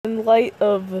light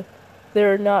of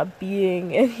there not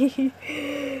being any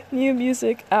new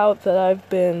music out, that I've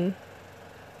been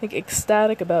like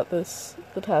ecstatic about this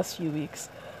the past few weeks.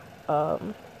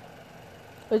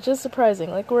 Which is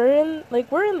surprising. Like we're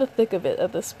in the thick of it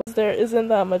at this point. There isn't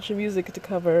that much music to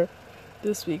cover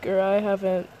this week, or I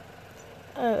haven't.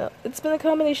 I don't know. It's been a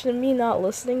combination of me not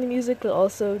listening to music, but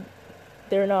also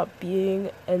there not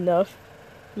being enough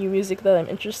new music that I'm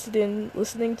interested in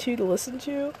listening to listen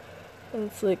to. And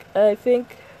it's like, I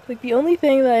think like the only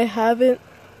thing that I haven't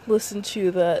listened to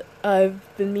that I've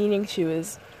been meaning to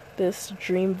is this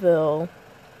Dreamville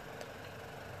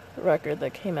record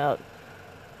that came out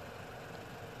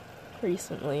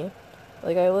recently.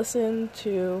 Like, I listened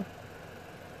to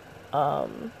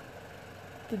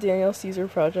the Daniel Caesar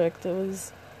Project. It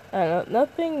was, I don't know,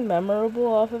 nothing memorable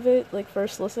off of it, like,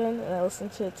 first listen, and I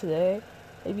listened to it today.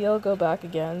 Maybe I'll go back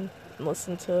again and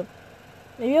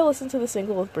maybe I'll listen to the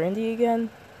single with Brandy again.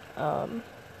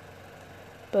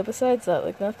 But besides that,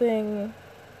 like, nothing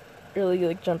really,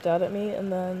 like, jumped out at me.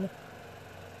 And then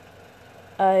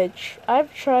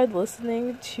I've tried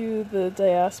listening to the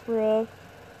Diaspora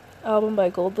album by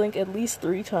Goldlink at least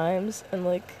 3 times, and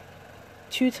like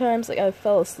 2 times like I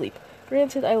fell asleep.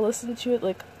 Granted, I listened to it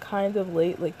like kind of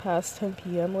late, like past 10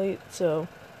 p.m. late, so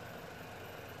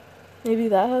maybe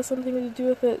that has something to do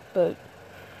with it. But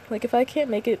like, if I can't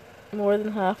make it more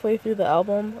than halfway through the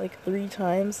album like 3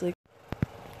 times, like,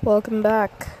 welcome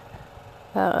back.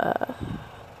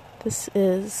 This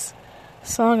is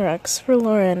Songrex for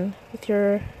Lauren with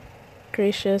your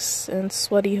gracious and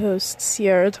sweaty host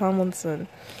Sierra Tomlinson.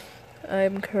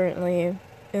 I'm currently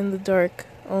in the dark,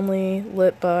 only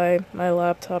lit by my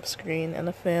laptop screen and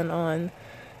a fan on,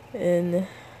 in,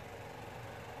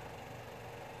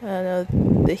 I don't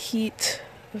know, the heat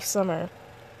of summer.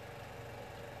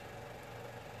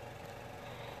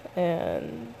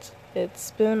 And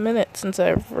it's been a minute since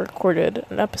I've recorded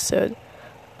an episode.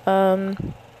 I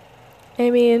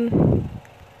mean,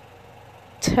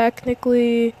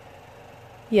 technically,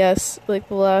 yes, like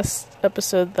the last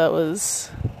episode that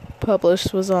was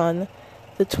published was on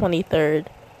the 23rd,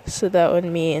 so that would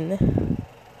mean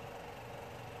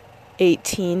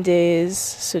 18 days,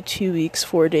 so 2 weeks,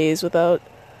 4 days without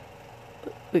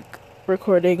like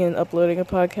recording and uploading a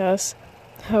podcast.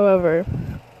 However,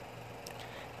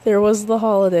 there was the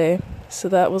holiday, so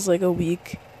that was like a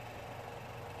week,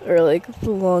 or like the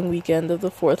long weekend of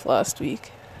the 4th last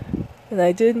week, and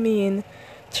I did mean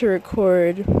to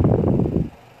record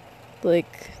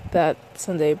like that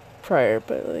Sunday prior,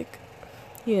 but like,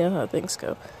 you know how things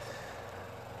go.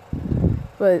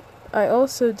 But I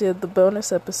also did the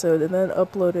bonus episode and then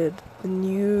uploaded the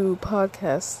new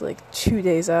podcast like 2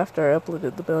 days after I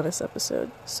uploaded the bonus episode.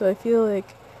 So I feel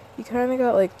like you kind of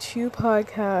got like 2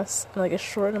 podcasts in like a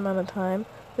short amount of time.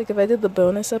 Like if I did the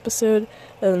bonus episode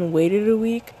and then waited a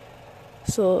week,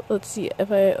 so let's see,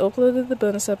 if I uploaded the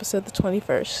bonus episode the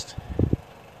 21st,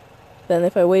 then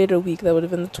if I waited a week, that would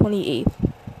have been the 28th.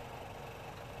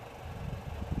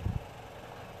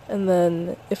 And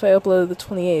then if I uploaded the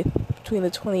 28th, between the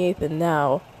 28th and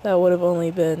now, that would have only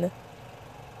been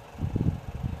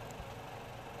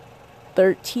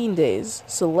 13 days,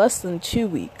 so less than 2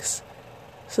 weeks.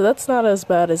 So that's not as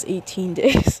bad as 18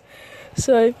 days.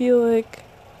 So I feel like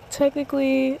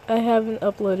technically I haven't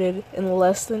uploaded in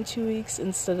less than 2 weeks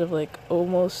instead of like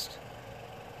almost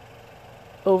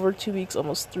over 2 weeks,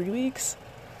 almost 3 weeks.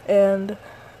 And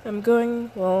now I'm going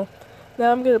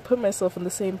to put myself in the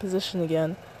same position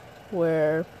again,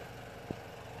 where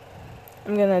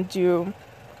I'm gonna do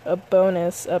a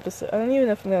bonus episode. I don't even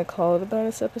know if I'm gonna call it a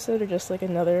bonus episode or just like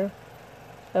another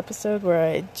episode where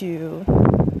I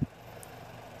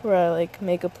like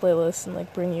make a playlist and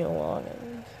like bring you along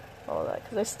and all that,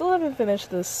 because I still haven't finished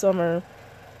this summer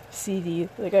CD.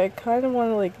 Like, I kind of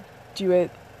want to like do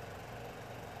it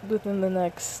within the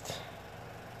next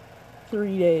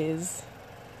 3 days,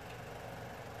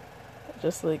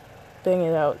 just like bang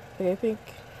it out. Like,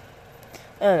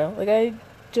 I don't know, like, I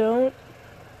don't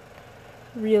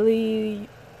really,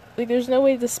 like, there's no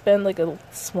way to spend like a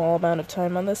small amount of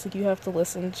time on this. Like, you have to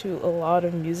listen to a lot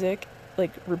of music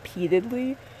like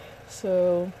repeatedly,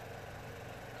 so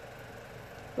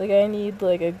like I need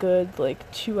like a good like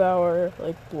 2-hour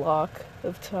like block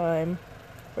of time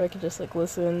where I can just like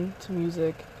listen to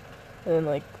music and then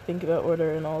like think about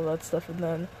order and all that stuff. And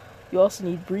then you also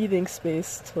need breathing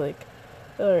space to like,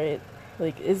 alright,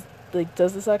 like,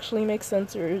 does this actually make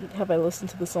sense, or have I listened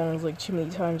to the songs like too many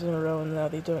times in a row and now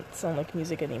they don't sound like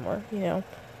music anymore, you know?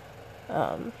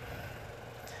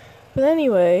 But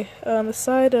anyway,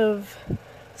 aside of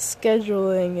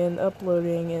scheduling and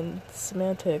uploading and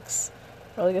semantics,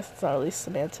 well, I guess it's not really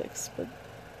semantics, but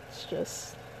It's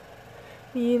just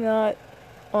me not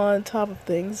on top of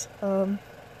things. 4th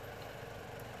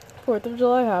of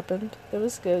July happened. It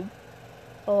was good.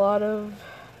 A lot of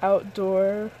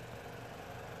outdoor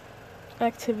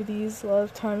activities, a lot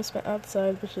of time spent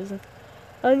outside, which is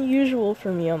unusual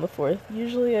for me on the 4th.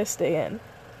 Usually I stay in.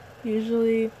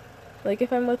 Usually, like,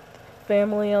 if I'm with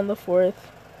family on the 4th,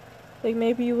 like,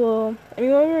 maybe when we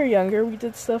were younger, we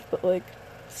did stuff, but, like,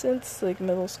 since, like,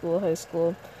 middle school, high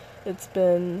school, it's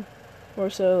been more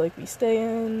so, like, we stay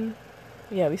in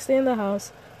the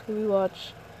house, and we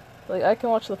watch, like, I can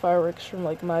watch the fireworks from,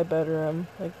 like, my bedroom,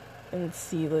 like, and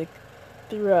see, like,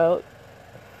 throughout,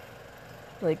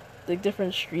 like,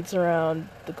 different streets around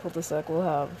the cul-de-sac will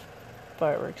have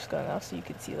fireworks going off, so you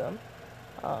could see them.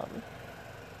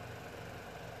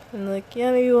 And, like,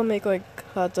 yeah, maybe we'll make, like,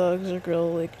 hot dogs or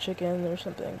grill, like, chicken or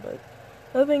something, but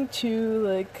nothing too,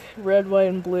 like, red, white,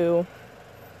 and blue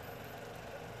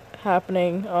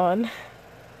happening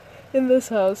in this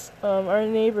house. Our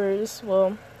neighbors,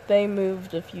 well, they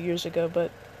moved a few years ago,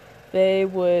 but they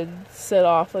would set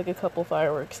off, like, a couple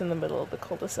fireworks in the middle of the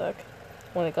cul-de-sac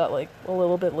when it got, like, a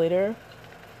little bit later.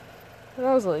 And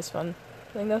that was always fun.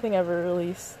 Like, nothing ever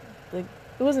really, like,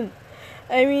 it wasn't,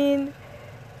 I mean,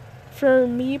 for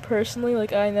me personally,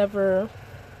 like, I never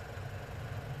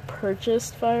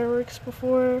purchased fireworks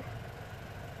before,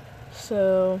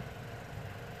 so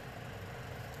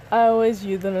I always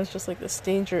viewed them as just, like, this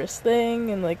dangerous thing,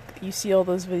 and, like, you see all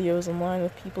those videos online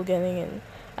of people getting in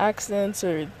accidents,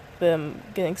 or them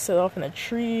getting set off in a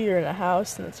tree or in a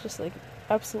house, and it's just, like,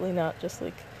 absolutely not. Just,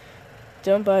 like,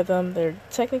 don't buy them. They're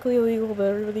technically illegal, but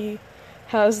everybody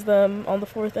has them on the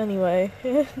 4th anyway,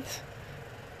 and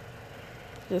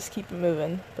just keep it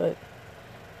moving. But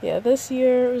yeah, this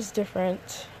year it was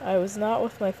different. I was not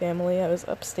with my family. I was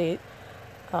upstate.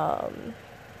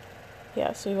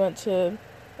 Yeah, so we went to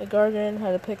a garden,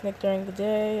 had a picnic during the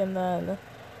day, and then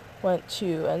went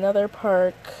to another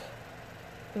park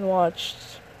and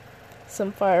watched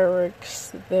some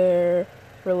fireworks there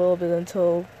for a little bit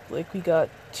until, like, we got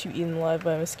too eaten alive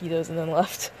by mosquitoes and then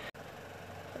left.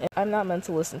 And I'm not meant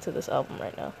to listen to this album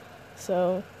right now,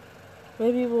 so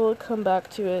maybe we'll come back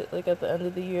to it, like, at the end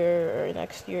of the year or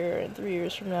next year and 3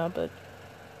 years from now, but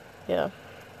yeah,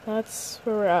 that's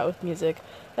where we're at with music.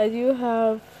 I do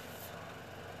have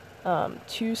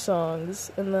 2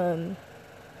 songs and then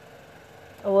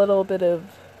a little bit of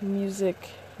music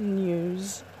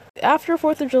news. After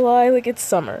 4th of July, like, it's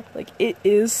summer. Like, it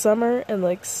is summer, and,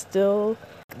 like, still,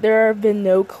 there have been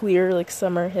no clear, like,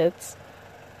 summer hits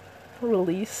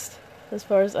released, as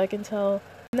far as I can tell.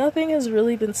 Nothing has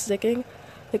really been sticking.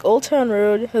 Like, Old Town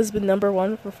Road has been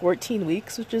 #1 for 14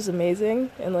 weeks, which is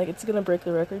amazing, and, like, it's gonna break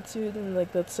the record soon, and,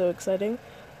 like, that's so exciting.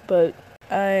 But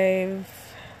I've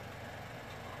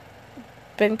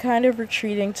been kind of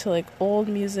retreating to, like, old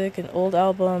music and old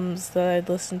albums that I'd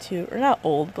listen to, or not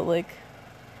old, but, like,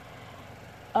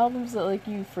 albums that, like,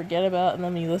 you forget about, and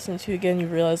then when you listen to again, you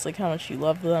realize, like, how much you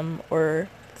love them, or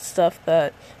stuff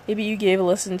that maybe you gave a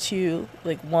listen to,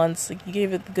 like, once, like, you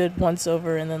gave it the good once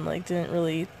over, and then, like, didn't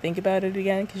really think about it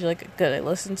again, because you're like, good, I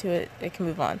listened to it, I can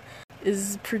move on.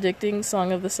 Is predicting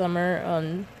Song of the Summer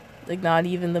on, like, not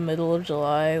even the middle of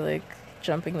July, like,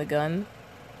 jumping the gun?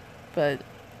 But,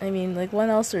 I mean, like, when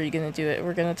else are you gonna do it?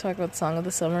 We're gonna talk about Song of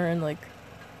the Summer in, like,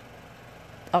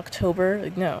 October?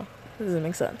 Like, no, it doesn't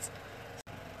make sense.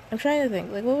 I'm trying to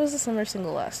think, like, what was the summer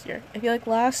single last year? I feel like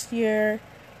last year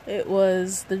it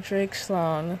was the Drake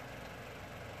song,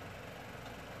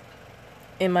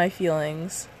 In My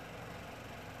Feelings.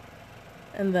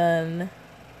 And then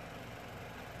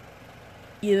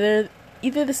either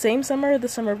the same summer or the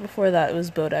summer before that, it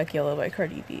was Bodak Yellow by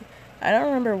Cardi B. I don't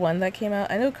remember when that came out.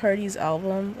 I know Cardi's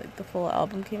album, like, the full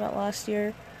album came out last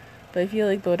year, but I feel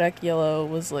like Bodak Yellow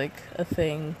was, like, a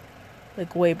thing,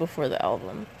 like, way before the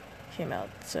album came out.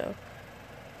 So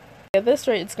at this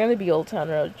rate, it's gonna be Old Town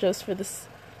Road, just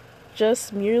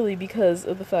merely because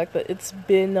of the fact that it's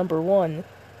been #1,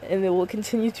 and it will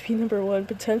continue to be #1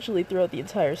 potentially throughout the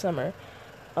entire summer.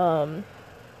 The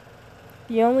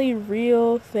only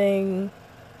real thing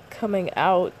coming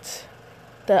out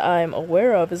that I'm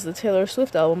aware of is the Taylor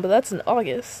Swift album, but that's in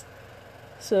August.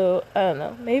 So, I don't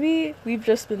know. Maybe we've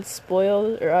just been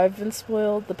spoiled, or I've been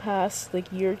spoiled the past, like,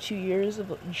 year, 2 years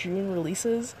of June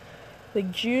releases.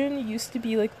 Like, June used to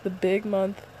be, like, the big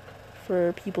month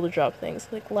for people to drop things.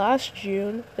 Like, last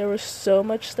June, there was so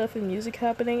much stuff in music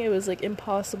happening, it was, like,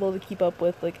 impossible to keep up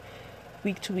with, like,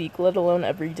 week to week, let alone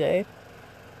every day.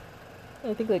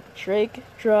 I think, like, Drake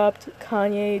dropped,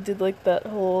 Kanye did, like, that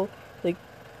whole,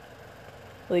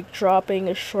 like, dropping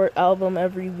a short album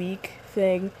every week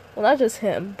thing. Well, not just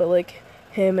him, but, like,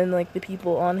 him and like the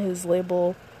people on his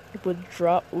label would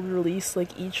release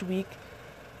like each week,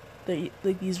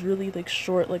 like these really like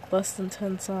short, like less than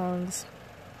 10 songs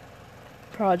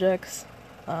projects.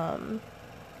 What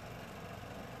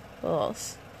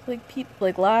else?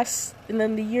 Like last, and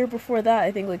then the year before that,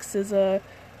 I think like SZA,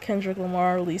 Kendrick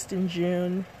Lamar released in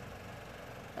June.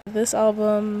 This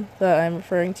album that I'm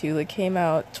referring to like came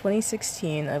out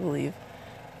 2016, I believe,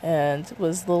 and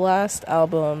was the last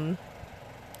album,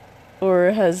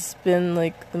 or has been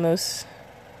like the most,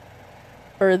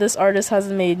 or this artist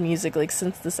hasn't made music like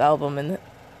since this album, and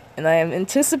I am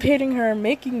anticipating her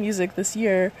making music this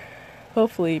year.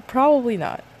 Hopefully, probably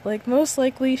not. Like, most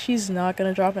likely she's not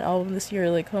gonna drop an album this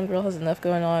year. Like, Homegirl has enough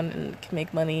going on and can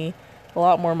make money, a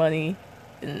lot more money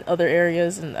in other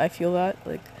areas, and I feel that.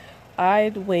 Like,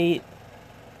 I'd wait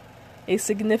a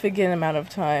significant amount of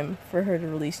time for her to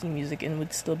release new music and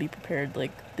would still be prepared,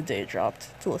 like, the day it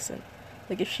dropped to listen.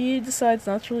 Like, if she decides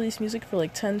not to release music for,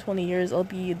 like, 10, 20 years, I'll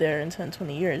be there in 10,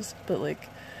 20 years. But, like,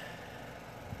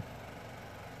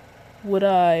 would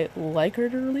I like her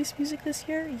to release music this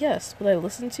year? Yes. Would I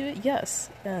listen to it?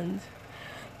 Yes. And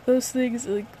those things,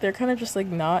 like, they're kind of just, like,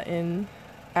 not in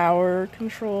our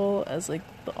control as, like,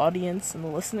 the audience and the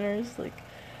listeners. Like,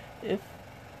 if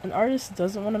an artist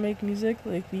doesn't want to make music,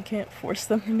 like, we can't force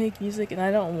them to make music, and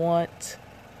I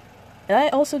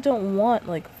also don't want,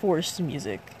 like, forced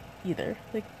music either.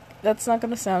 Like, that's not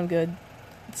gonna sound good.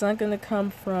 It's not gonna come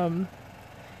from,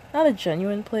 not a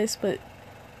genuine place, but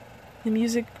the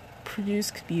music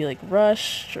produced could be like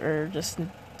rushed or just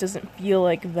doesn't feel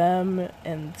like them,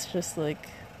 and it's just like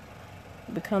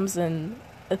becomes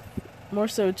more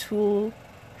so a tool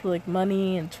for like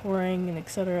money and touring and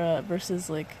etc. versus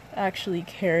like actually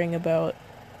caring about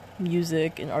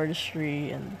music and artistry.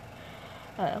 And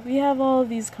we have all of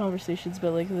these conversations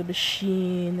about like the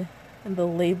machine and the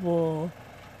label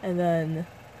and then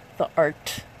the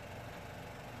art,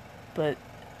 but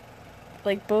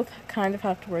like both kind of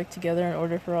have to work together in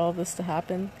order for all of this to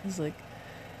happen, because like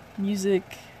music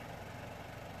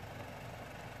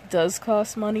does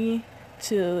cost money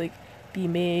to like be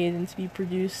made and to be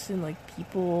produced, and like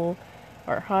people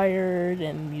are hired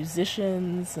and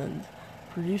musicians and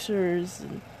producers,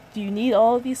 and do you need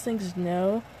all of these things?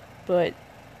 No, but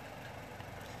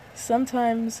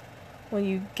sometimes when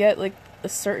you get like a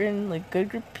certain like good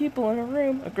group of people in a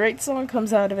room, a great song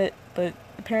comes out of it, but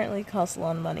apparently it costs a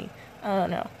lot of money. I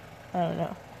don't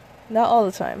know. Not all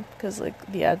the time, because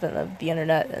like the advent of the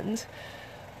internet and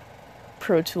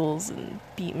Pro Tools and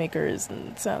beat makers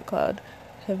and SoundCloud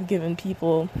have given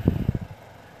people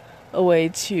a way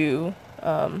to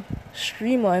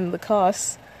streamline the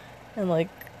costs and like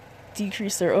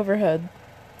decrease their overhead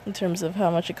in terms of how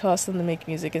much it costs them to make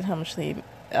music and how much they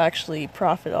actually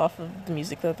profit off of the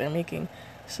music that they're making.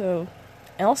 So,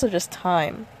 and also just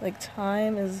time. Like,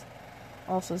 time is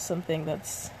also something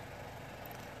that's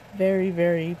very,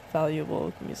 very valuable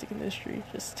in the music industry.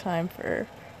 Just time for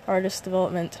artist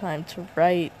development, time to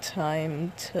write,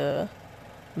 time to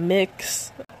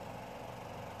mix.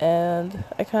 And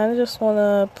I kind of just want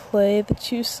to play the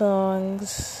two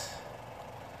songs.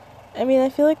 I mean, I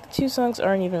feel like the two songs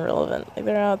aren't even relevant. Like,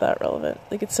 they're not that relevant.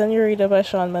 Like, it's Senorita by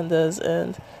Shawn Mendes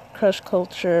and Crush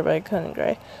Culture by Conan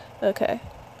Gray. Okay.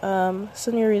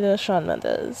 Senorita, Shawn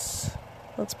Mendes.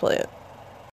 Let's play it.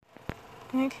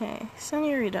 Okay,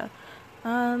 Senorita.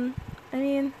 I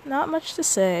mean, not much to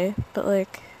say, but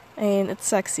like, I mean, it's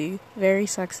sexy. Very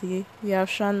sexy. We have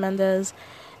Shawn Mendes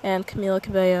and Camila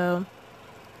Cabello,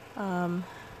 in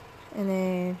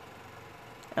a...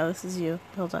 Oh, this is you.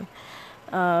 Hold on.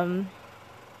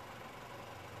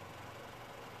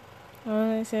 What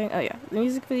am I saying? Oh yeah, the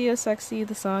music video is sexy,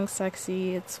 the song's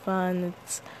sexy, it's fun,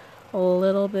 it's a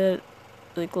little bit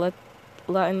like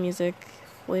Latin music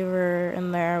flavor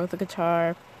in there with the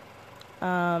guitar.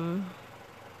 Yeah,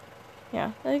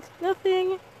 like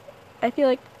nothing, I feel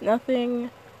like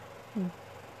nothing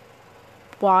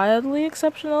wildly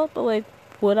exceptional, but like,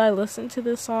 would I listen to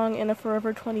this song in a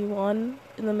Forever 21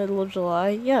 in the middle of July?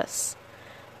 Yes.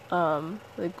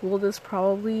 Like, will this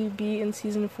probably be in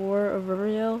season 4 of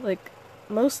Riverdale? Like,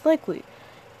 most likely.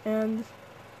 And,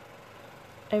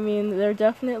 I mean, they're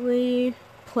definitely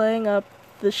playing up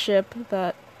the ship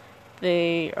that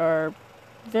they are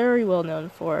very well known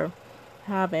for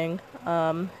having,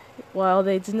 while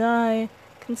they deny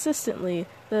consistently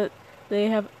that they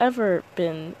have ever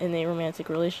been in a romantic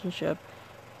relationship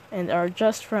and are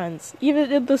just friends.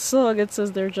 Even in the song it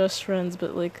says they're just friends,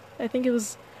 but like, I think it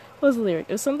was the lyric?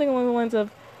 It was something along the lines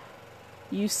of,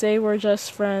 you say we're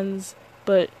just friends,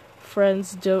 but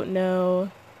friends don't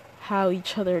know how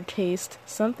each other taste.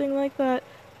 Something like that.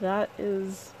 That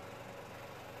is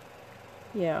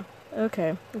Yeah.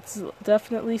 Okay. It's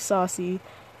definitely saucy.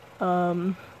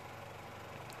 Um,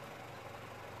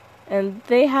 and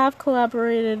they have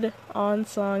collaborated on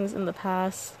songs in the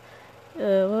past.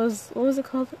 What was it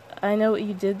called? I Know What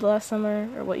You Did Last Summer,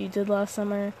 or What You Did Last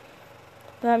Summer.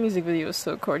 That music video was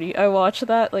so corny. I watched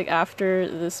that like after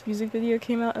this music video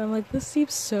came out, and I'm like, this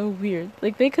seems so weird.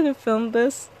 Like they could have filmed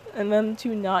this and then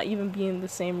to not even be in the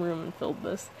same room and filmed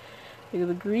this. Like,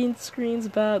 the green screen's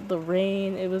bad, the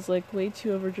rain, it was like way too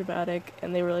overdramatic,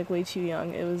 and they were like way too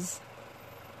young. It was,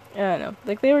 I don't know.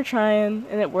 Like they were trying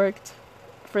and it worked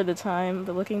for the time,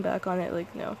 but looking back on it,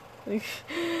 like no. Like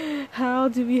how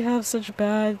do we have such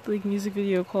bad like music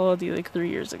video quality like 3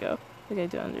 years ago? Like I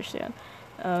don't understand.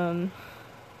 Um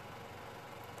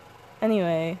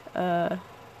Anyway,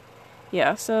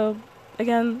 yeah, so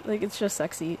again, like it's just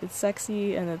sexy. It's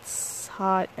sexy and it's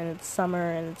hot and it's summer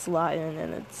and it's Latin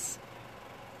and it's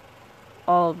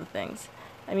all of the things.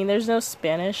 I mean, there's no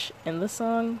Spanish in the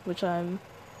song, which I'm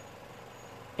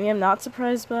not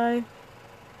surprised by,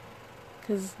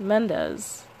 because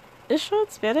Mendez is she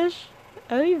Spanish?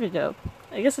 I don't even know.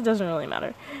 I guess it doesn't really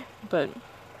matter, but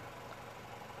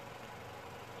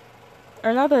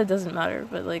or not that it doesn't matter,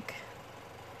 but like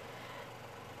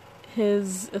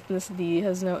his ethnicity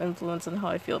has no influence on how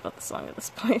I feel about the song at this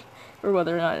point, or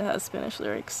whether or not it has Spanish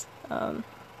lyrics. I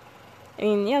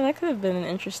mean, yeah, that could have been an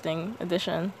interesting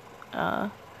addition,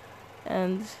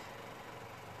 and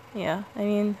yeah, I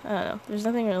mean, I don't know. There's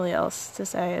nothing really else to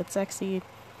say. It's sexy,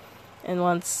 and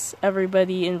once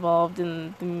everybody involved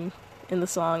in the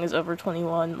song is over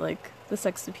 21, like the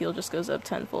sex appeal just goes up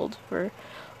tenfold for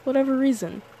whatever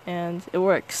reason, and it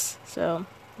works. So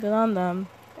good on them,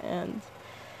 and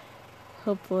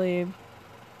hopefully,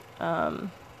 no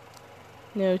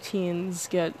teens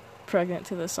get pregnant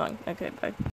to this song. Okay,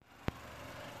 bye.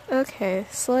 Okay,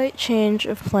 slight change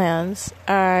of plans.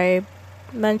 I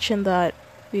mentioned that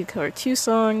we'd cover 2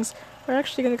 songs. We're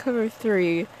actually going to cover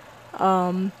 3.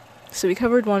 So we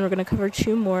covered 1, we're going to cover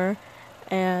 2 more.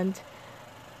 And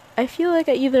I feel like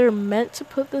I either meant to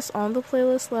put this on the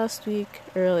playlist last week,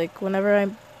 or like whenever I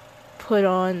put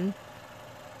on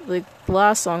like the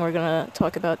last song we're going to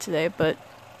talk about today. But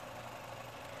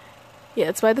yeah,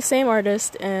 it's by the same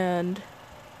artist, and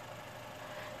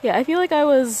yeah, I feel like I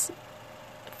was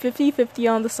 50-50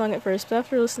 on the song at first, but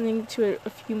after listening to it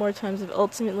a few more times, I've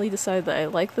ultimately decided that I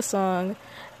like the song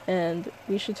and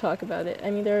we should talk about it. I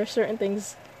mean, there are certain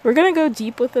things we're gonna go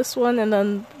deep with this one, and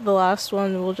then the last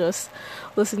one we'll just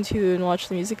listen to and watch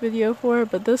the music video for,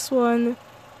 but this one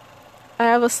I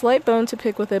have a slight bone to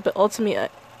pick with it, but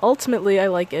ultimately I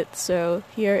like it. So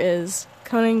here is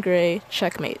Conan Gray,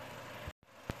 Checkmate.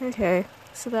 Okay,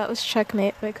 so that was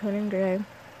Checkmate by Conan Gray,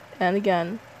 and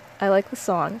again, I like the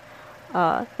song.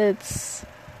 I think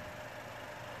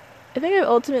I've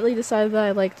ultimately decided that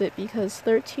I liked it because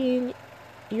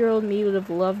 13-year-old me would have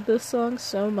loved this song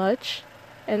so much,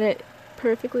 and it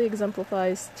perfectly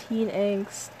exemplifies teen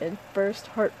angst and first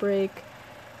heartbreak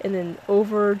in an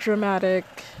over-dramatic,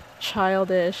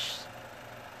 childish,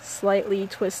 slightly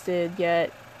twisted,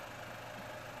 yet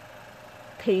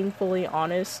painfully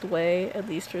honest way, at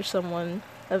least for someone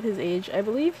of his age. I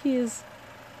believe he is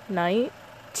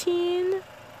 19,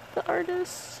 the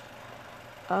artist.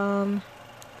 So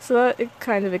that it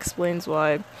kind of explains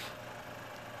why,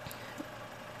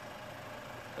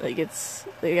 like, it's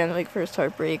again like first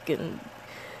heartbreak and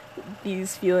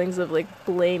these feelings of like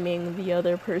blaming the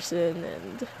other person,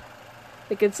 and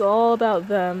like it's all about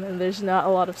them, and there's not a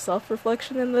lot of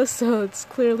self-reflection in this, so it's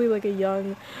clearly like a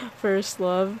young first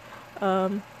love.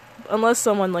 Unless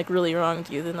someone like really wronged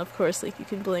you, then of course like you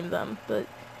can blame them, but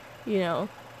you know.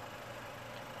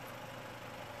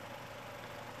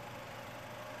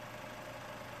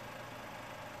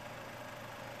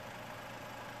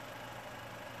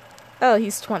 Oh,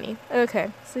 he's 20. Okay,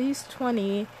 so he's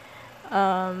 20.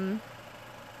 But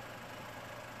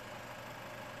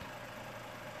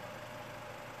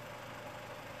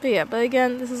yeah, but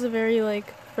again, this is a very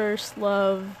like first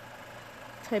love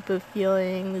type of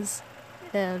feelings,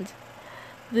 and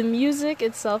the music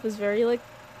itself is very like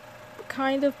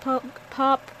kind of pop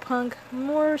punk,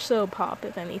 more so pop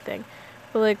if anything.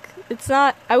 But like it's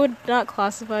not, I would not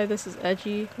classify this as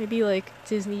edgy. Maybe like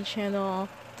Disney Channel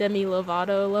Demi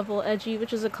Lovato level edgy,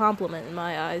 which is a compliment in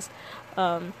my eyes.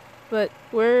 But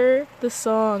where the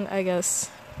song, I guess,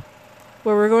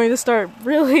 where we're going to start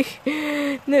really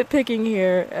nitpicking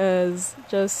here as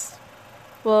just,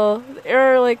 well, there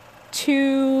are like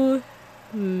 2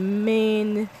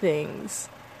 main things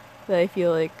that I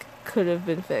feel like could have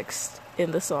been fixed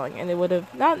in the song, and it would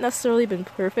have not necessarily been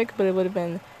perfect, but it would have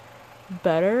been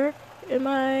better in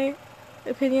my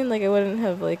opinion. Like I wouldn't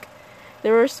have like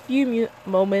there were a few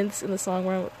moments in the song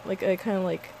where like I kind of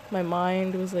like my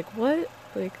mind was like what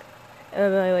like,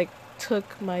 and then I like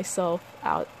took myself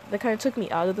out. That kind of took me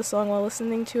out of the song while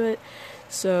listening to it.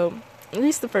 So at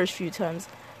least the first few times.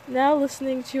 Now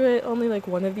listening to it, only like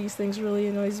one of these things really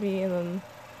annoys me, and then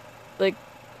like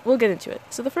we'll get into it.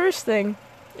 So the first thing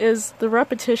is the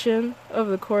repetition of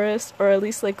the chorus, or at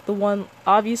least like the one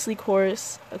obviously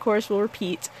chorus. A chorus will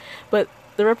repeat, but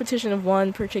the repetition of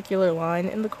one particular line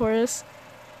in the chorus,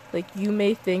 like you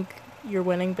may think you're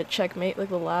winning, but checkmate. Like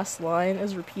the last line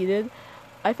is repeated.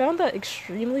 I found that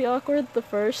extremely awkward the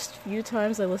first few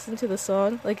times I listened to the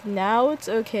song. Like now it's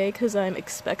okay because I'm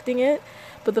expecting it,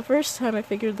 but the first time I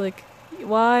figured like,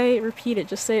 why repeat it?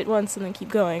 Just say it once and then keep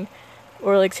going,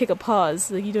 or like take a pause.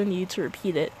 Like you don't need to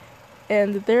repeat it.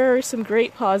 And there are some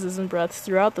great pauses and breaths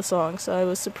throughout the song, so I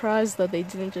was surprised that they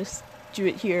didn't just do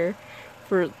it here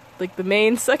for like the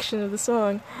main section of the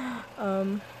song.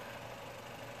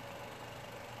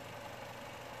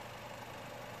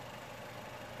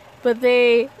 But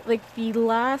they, like, the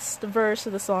last verse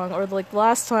of the song, or like the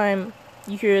last time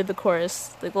you hear the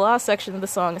chorus, like the last section of the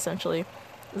song essentially,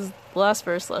 is the last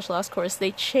verse / last chorus,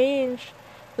 they change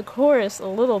the chorus a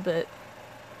little bit,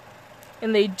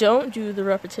 and they don't do the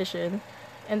repetition,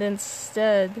 and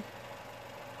instead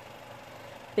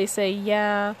they say,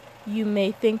 yeah, you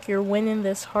may think you're winning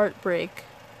this heartbreak,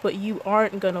 but you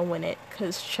aren't gonna win it,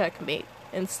 'cause checkmate,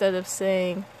 instead of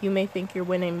saying, you may think you're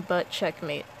winning, but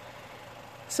checkmate.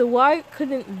 So why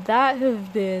couldn't that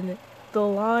have been the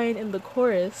line in the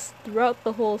chorus throughout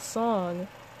the whole song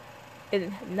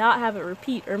and not have it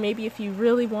repeat? Or maybe if you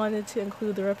really wanted to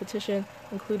include the repetition,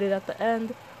 include it at the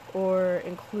end, or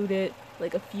include it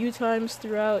like a few times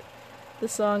throughout the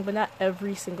song, but not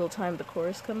every single time the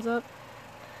chorus comes up.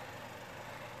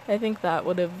 I think that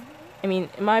would have, I mean,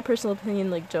 in my personal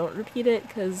opinion, like, don't repeat it,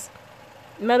 because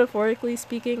metaphorically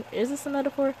speaking, is this a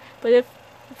metaphor? But if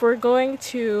we're going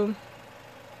to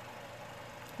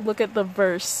look at the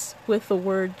verse with the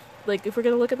word, like, if we're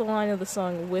gonna look at the line of the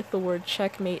song with the word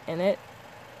checkmate in it,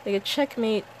 like, a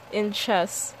checkmate in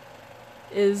chess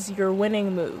is your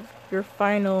winning move, your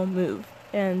final move,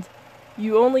 and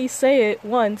you only say it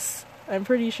once, I'm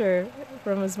pretty sure,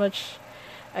 from as much,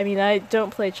 I mean, I don't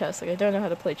play chess, like, I don't know how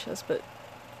to play chess, but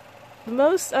the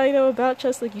most I know about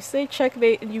chess, like, you say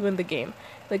checkmate and you win the game,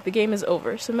 like, the game is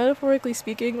over. So metaphorically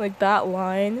speaking, like, that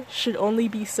line should only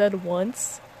be said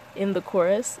once in the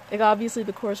chorus. Like, obviously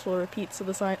the chorus will repeat, so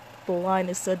the line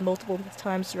is said multiple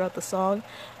times throughout the song,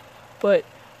 but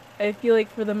I feel like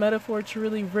for the metaphor to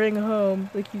really ring home,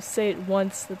 like, you say it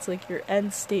once, that's like your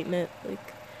end statement, like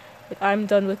I'm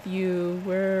done with you,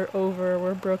 we're over,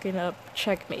 we're broken up,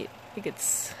 checkmate. Like,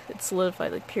 it's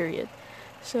solidified, like, period.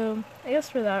 So I guess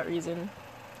for that reason,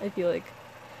 I feel like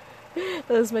that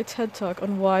was my TED talk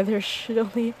on why there should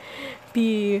only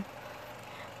be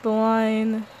the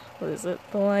line, what is it?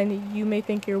 The line, you may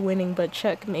think you're winning, but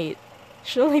checkmate,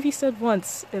 should only be said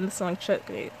once in the song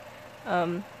Checkmate.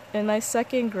 And my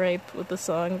second gripe with the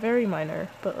song, very minor,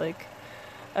 but like,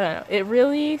 I don't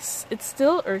know, it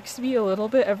still irks me a little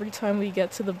bit every time we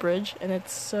get to the bridge, and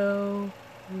it's so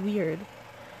weird.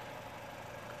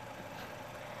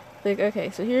 Like, okay,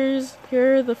 so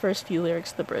here are the first few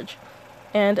lyrics of the bridge.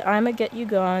 And I'ma get you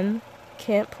gone,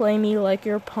 can't play me like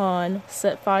your pawn,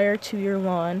 set fire to your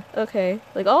lawn. Okay,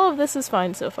 like, all of this is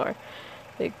fine so far.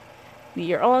 Like,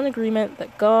 we are all in agreement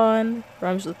that gone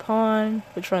rhymes with pawn,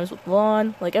 which rhymes with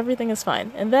lawn, like, everything is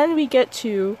fine. And then we get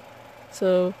to,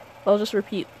 so I'll just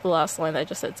repeat the last line I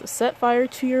just said. So, set fire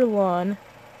to your lawn,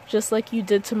 just like you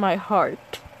did to my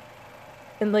heart.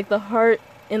 And, like, the heart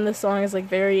in the song is, like,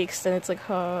 very extended. It's like,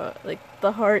 like,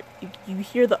 the heart, you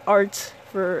hear the art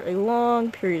for a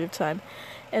long period of time.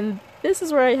 And this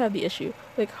is where I have the issue.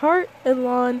 Like, heart and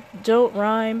lawn don't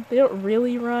rhyme. They don't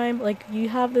really rhyme. Like, you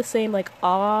have the same, like,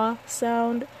 ah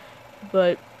sound,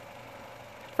 but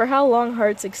for how long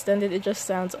heart's extended, it just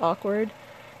sounds awkward.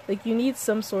 Like, you need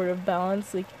some sort of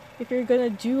balance. Like, if you're gonna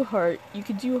do heart, you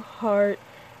could do heart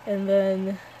and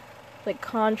then, like,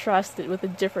 contrast it with a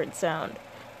different sound.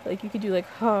 Like, you could do, like,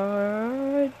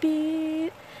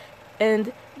 heartbeat,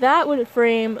 and that would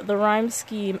frame the rhyme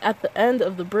scheme at the end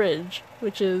of the bridge,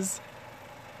 which is,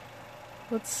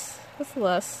 what's the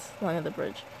last line of the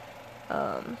bridge?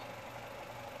 I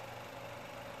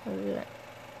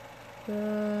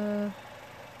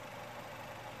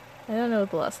don't know what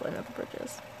the last line of the bridge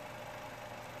is.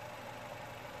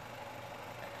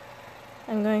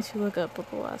 I'm going to look up what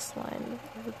the last line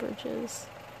of the bridge is.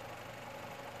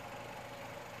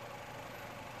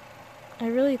 I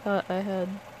really thought I had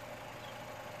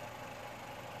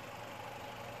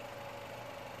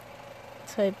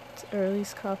typed, or at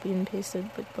least copied and pasted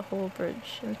like the whole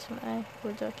bridge into my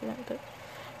Word document, but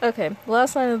okay, the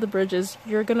last line of the bridge is,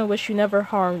 "You're gonna wish you never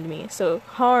harmed me." So,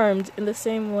 harmed, in the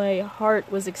same way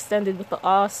heart was extended with the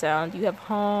ah sound, you have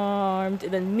harmed,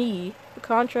 and then me, the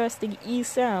contrasting E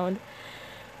sound,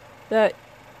 that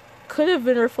could have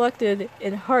been reflected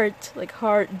in heart, like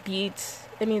heartbeat.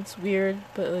 I mean, it's weird,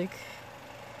 but like,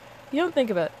 you don't think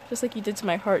about it, just like you did to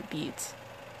my heartbeat.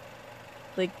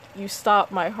 Like, you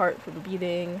stopped my heart from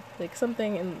beating, like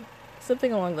something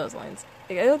along those lines.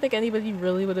 Like, I don't think anybody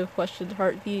really would have questioned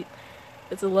Heartbeat.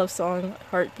 It's a love song,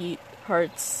 heartbeat,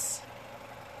 hearts.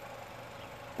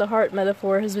 The heart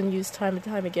metaphor has been used time and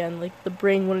time again. Like, the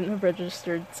brain wouldn't have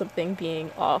registered something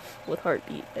being off with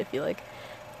heartbeat, I feel like.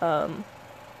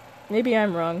 Maybe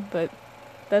I'm wrong, but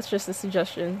that's just a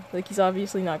suggestion. Like, he's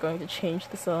obviously not going to change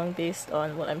the song based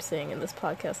on what I'm saying in this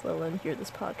podcast, let alone hear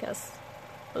this podcast,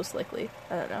 most likely.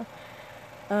 I don't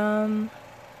know.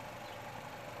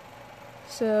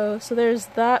 So there's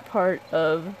that part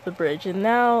of the bridge, and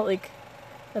now, like,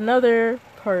 another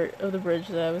part of the bridge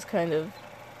that I was kind of,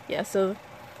 so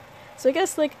I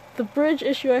guess, like, the bridge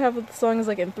issue I have with the song is,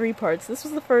 like, in 3 parts. This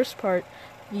was the first part,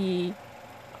 the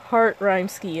heart rhyme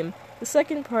scheme. The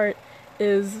second part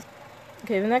is,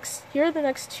 okay, here are the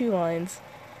next 2 lines,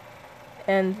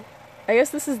 and I guess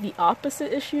this is the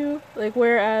opposite issue, like,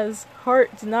 whereas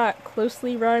heart did not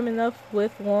closely rhyme enough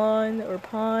with lawn or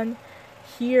pond,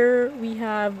 here we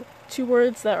have 2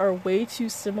 words that are way too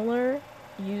similar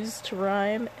used to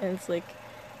rhyme, and it's like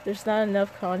there's not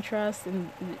enough contrast,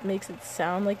 and it makes it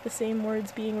sound like the same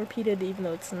words being repeated even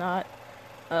though it's not.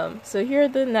 So here are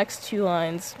the next 2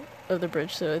 lines of the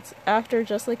bridge. So it's, after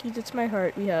 "just like you did to my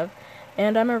heart," we have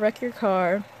 "and I'ma wreck your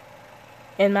car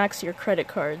and max your credit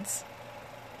cards."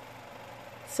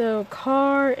 So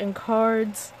car and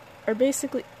cards are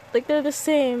basically, like, they're the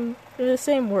same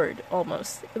word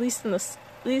almost, at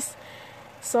least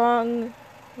song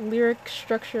lyric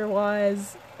structure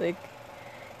wise. Like,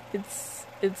 it's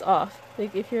off.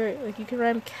 Like, if you're, like, you can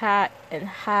rhyme cat and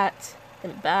hat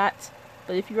and bat,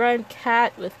 but if you rhyme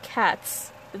cat with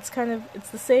cats, it's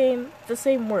the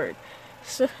same word.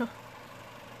 So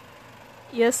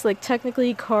yes, like,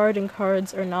 technically card and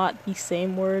cards are not the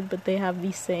same word, but they have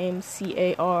the same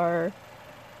CAR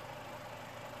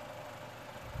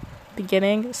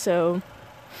beginning, so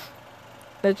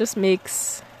that just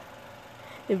makes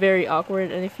it very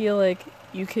awkward, and I feel like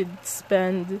you could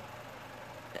spend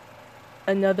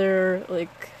another,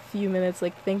 like, few minutes,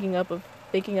 like, thinking up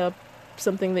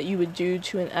something that you would do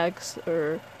to an ex,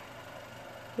 or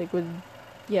like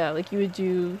you would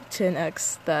do to an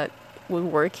ex that would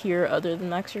work here other than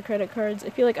max your credit cards. I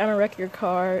feel like "I'ma wreck your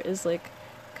car" is, like,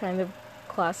 kind of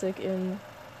classic in,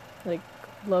 like,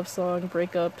 love song,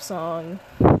 breakup song,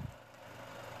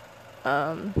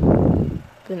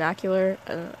 vernacular.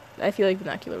 I feel like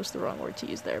vernacular was the wrong word to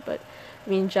use there, but I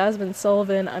mean, Jasmine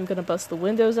Sullivan, "I'm gonna bust the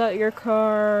windows out your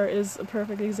car" is a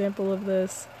perfect example of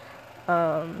this.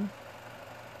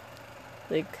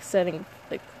 Like, setting,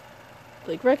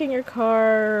 like wrecking your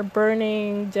car,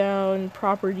 burning down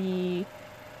property,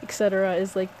 etc.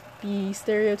 is, like, the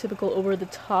stereotypical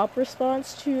over-the-top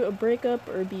response to a breakup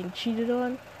or being cheated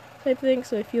on type thing.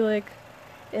 So I feel like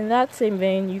in that same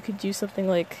vein, you could do something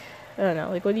like, I don't know,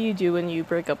 like, what do you do when you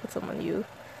break up with someone? You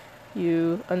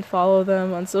unfollow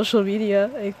them on social media.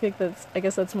 I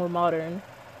guess that's more modern.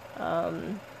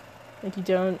 Like, you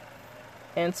don't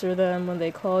answer them when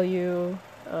they call you.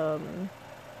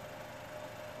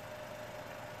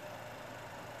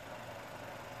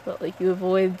 But, like, you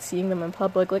avoid seeing them in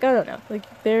public. Like, I don't know. Like,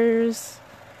 there's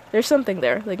something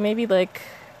there. Like, maybe, like,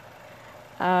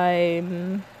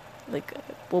 I'm, like,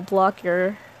 will you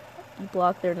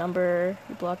block their number,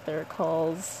 you block their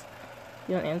calls,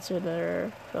 you don't answer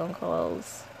their phone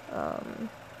calls.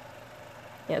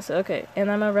 So, okay.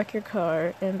 "And I'ma wreck your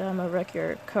car, and I'ma wreck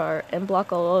your car, and blah,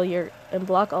 blah, blah,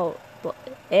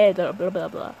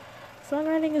 blah."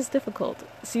 Songwriting is difficult.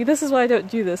 See, this is why I don't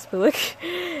do this, but, like,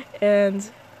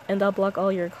 and I'll block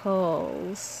all your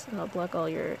calls, and I'll block all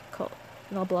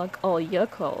your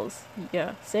calls.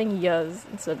 Yeah, saying yes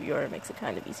instead of your makes it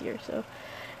kind of easier, so.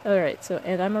 Alright, so,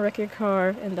 "and I'ma wreck your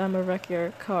car, and I'ma wreck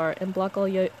your car, and block all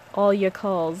your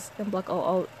calls, and block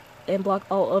all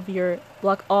of ya."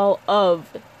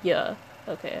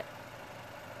 Okay.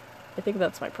 I think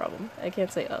that's my problem. I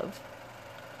can't say of.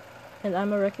 "And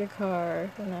I'ma wreck your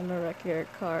car, and I'ma wreck your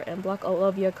car, and block all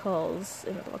of your calls,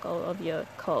 and block all of your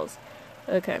calls."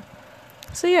 Okay.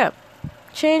 So yeah.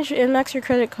 Change and max your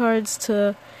credit cards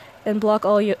to "and block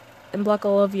all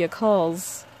of your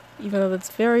calls," even though that's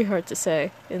very hard to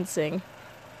say and sing.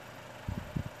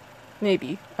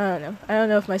 Maybe. I don't know. I don't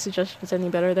know if my suggestion is any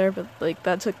better there, but like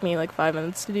that took me like 5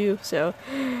 minutes to do, so.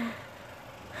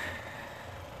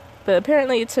 But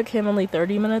apparently it took him only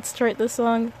 30 minutes to write this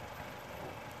song.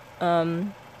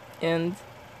 And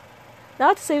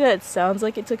not to say that it sounds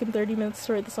like it took him 30 minutes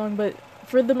to write the song, but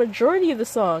for the majority of the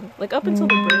song, like up until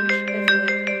the bridge, I feel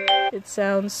like it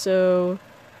sounds so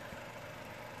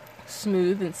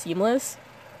smooth and seamless.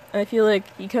 And I feel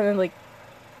like he kind of like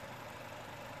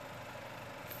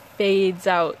fades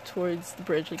out towards the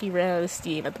bridge, like he ran out of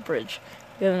steam at the bridge.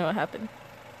 I don't know what happened.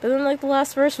 But then like the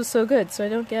last verse was so good, so I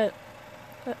don't get.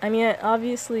 I mean,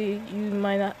 obviously you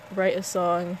might not write a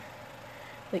song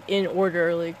like in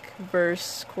order, like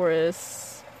verse,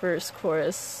 chorus,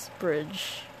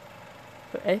 bridge.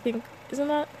 But I think is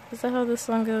that how this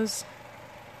song goes?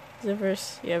 Is it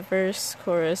verse? Yeah, verse,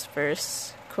 chorus, bridge,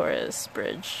 chorus.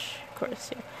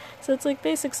 Yeah. So it's like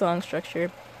basic song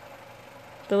structure.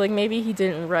 But like maybe he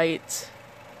didn't write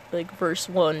like verse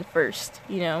 1 first,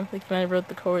 you know? Like he might have wrote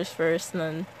the chorus first and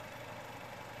then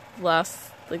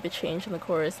last like the change in the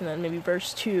chorus and then maybe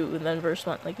verse 2 and then verse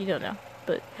 1. Like you don't know.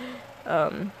 But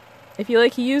I feel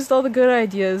like he used all the good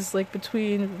ideas like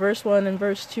between verse 1 and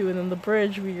verse 2 and then the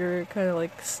bridge where you're kind of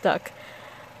like stuck.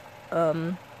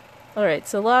 Alright,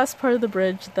 so last part of the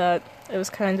bridge that I was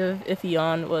kind of iffy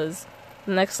on was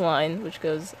the next line, which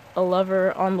goes, a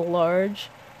lover on the large.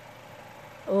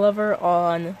 A lover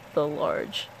on the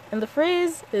large. And the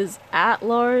phrase is at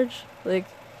large. Like,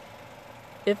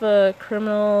 if a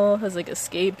criminal has, like,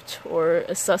 escaped or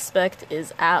a suspect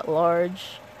is at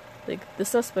large, like, the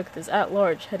suspect is at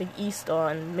large heading east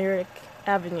on Merrick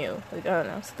Avenue. Like, I don't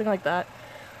know, something like that.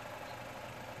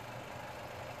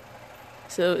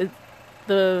 So,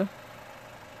 the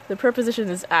preposition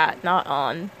is at, not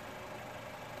on.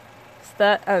 So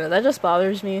that, I don't know, that just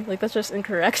bothers me. Like, that's just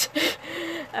incorrect.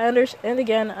 I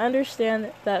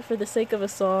understand that for the sake of a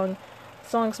song,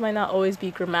 songs might not always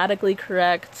be grammatically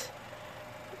correct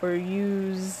or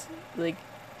use, like,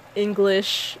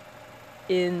 English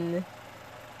in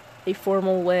a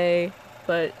formal way,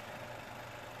 but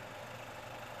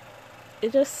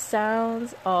it just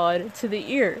sounds odd to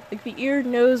the ear. Like, the ear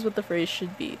knows what the phrase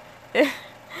should be.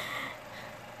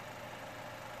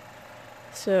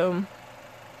 So,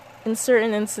 in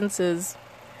certain instances,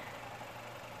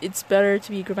 it's better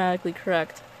to be grammatically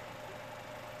correct.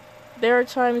 There are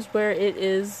times where it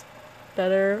is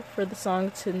better for the song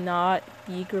to not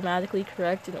be grammatically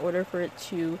correct in order for it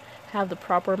to have the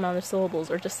proper amount of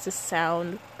syllables or just to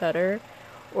sound better,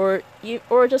 or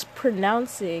just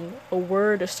pronouncing a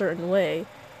word a certain way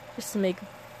just to make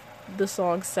the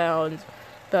song sound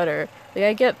better. Like,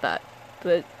 I get that,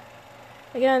 but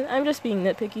again, I'm just being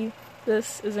nitpicky.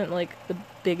 This isn't like the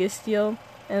biggest deal,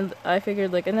 and I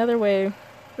figured like another way,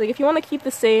 like if you want to keep the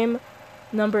same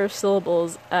number of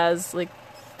syllables as like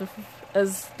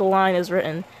as the line is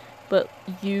written, but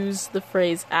use the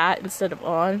phrase at instead of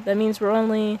on, that means we're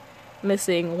only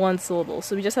missing one syllable.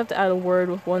 So we just have to add a word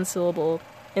with one syllable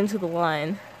into the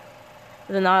line,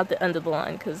 and then not at the end of the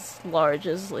line, because large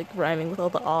is like rhyming with all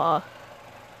the ah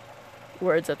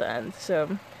words at the end.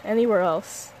 So anywhere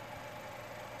else,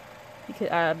 you could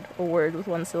add a word with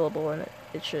one syllable and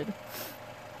it should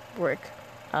work.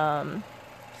 So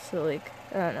like,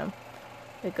 I don't know,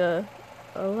 like a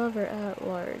lover at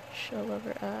large, a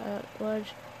lover at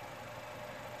large,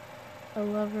 a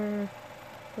lover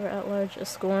at large, a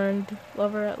scorned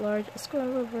lover at large, a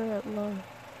scorned lover at large.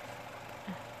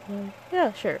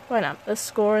 Yeah, sure, why not? A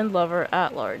scorned lover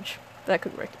at large. That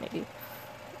could work, maybe.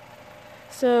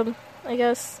 So, I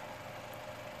guess,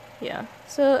 yeah.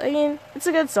 So, I mean, it's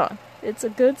a good song. It's a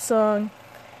good song.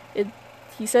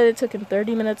 He said it took him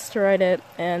 30 minutes to write it,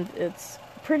 and it's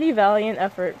a pretty valiant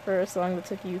effort for a song that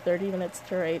took you 30 minutes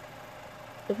to write.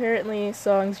 Apparently,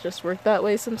 songs just work that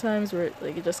way sometimes, where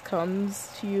it just comes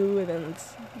to you, and then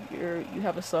you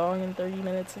have a song in 30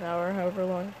 minutes, an hour, however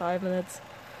long, 5 minutes.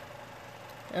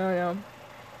 I don't know.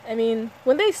 I mean,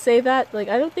 when they say that, like,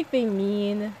 I don't think they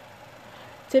mean.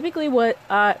 Typically, what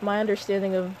my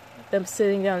understanding of them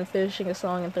sitting down and finishing a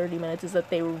song in 30 minutes is that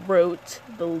they wrote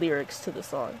the lyrics to the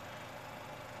song.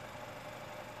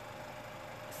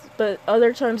 But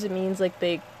other times it means like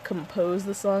they compose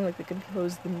the song, like they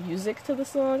compose the music to the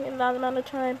song in that amount of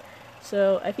time.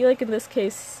 So I feel like in this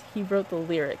case he wrote the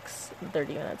lyrics in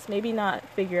 30 minutes. Maybe not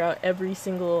figure out every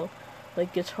single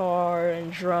like guitar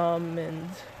and drum and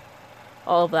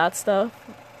all of that stuff,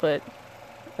 but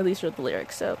at least wrote the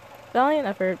lyrics. So valiant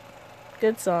effort,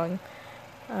 good song.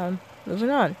 Moving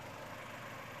on.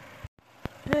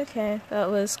 Okay, that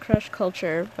was Crush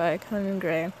Culture by Conan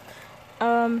Gray.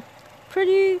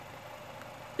 Pretty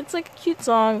it's like a cute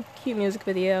song, cute music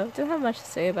video. Don't have much to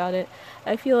say about it.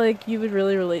 I feel like you would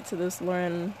really relate to this,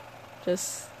 Lauren.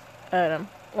 Just, I don't know.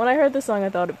 When I heard this song, I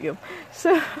thought of you.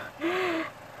 So,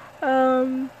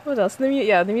 what else? The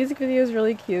music video is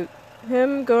really cute.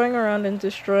 Him going around and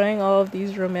destroying all of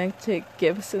these romantic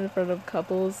gifts in front of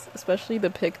couples, especially the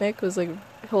picnic, was like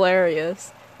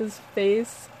hilarious. His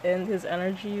face and his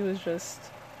energy was just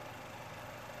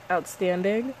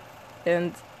outstanding.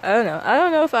 And I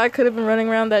don't know if I could have been running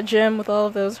around that gym with all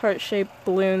of those heart-shaped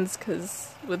balloons,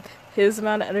 because with his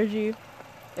amount of energy,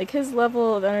 like his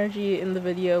level of energy in the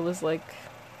video was like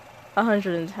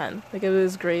 110. Like, it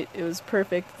was great. It was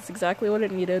perfect. It's exactly what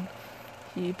it needed.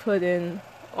 He put in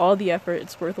all the effort.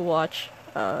 It's worth a watch.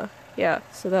 Yeah,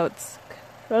 so that's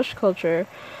Crush Culture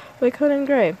by Conan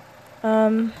Gray.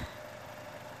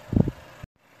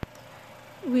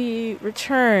 We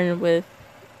return with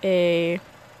a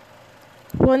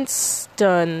once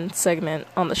done segment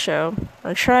on the show.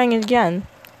 We're trying it again,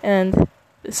 and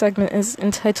the segment is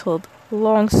entitled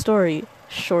Long Story,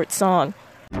 Short Song.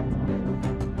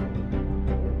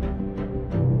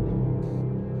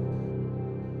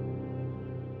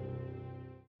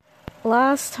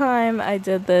 Last time I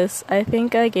did this, I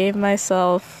think I gave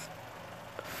myself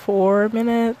 4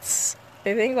 minutes.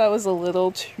 I think that was a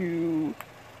little too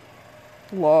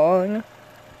long.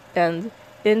 And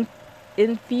in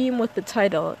theme with the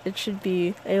title, it should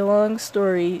be a long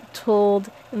story told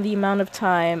in the amount of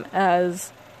time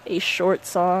as a short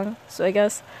song. So I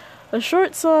guess a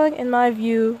short song, in my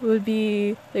view, would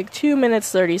be like 2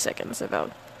 minutes 30 seconds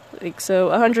about. Like, so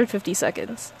 150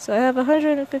 seconds. So I have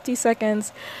 150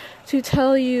 seconds to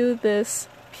tell you this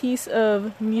piece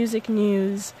of music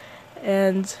news,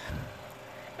 and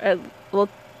well,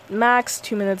 max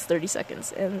 2 minutes 30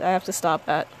 seconds, and I have to stop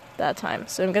at that time.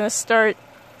 So I'm gonna start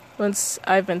once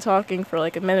I've been talking for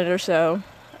like a minute or so.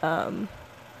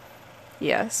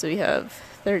 Yeah, so we have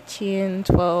 13,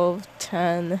 12,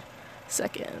 10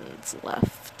 seconds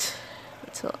left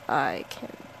until I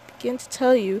can begin to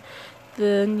tell you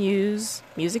the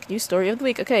music news story of the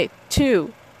week. Okay,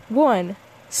 2, 1,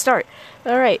 start.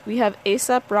 Alright, we have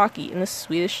A$AP Rocky in the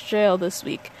Swedish jail this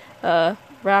week.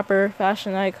 Rapper,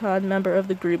 fashion icon, member of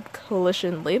the group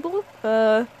Coalition label,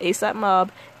 A$AP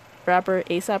Mob, rapper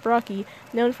A$AP Rocky,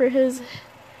 known for his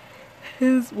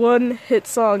one hit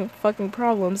song, Fucking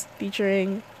Problems,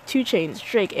 featuring 2 Chainz,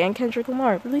 Drake, and Kendrick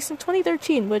Lamar, released in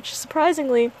 2013, which,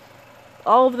 surprisingly,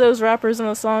 all of those rappers in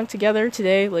a song together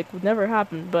today, like, would never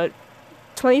happen, but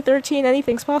 2013,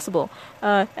 anything's possible.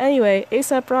 Anyway,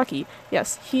 A$AP Rocky,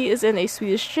 yes, he is in a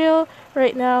Swedish jail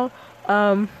right now.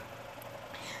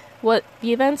 What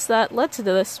the events that led to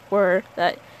this were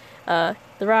that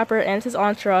the rapper and his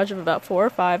entourage of about 4 or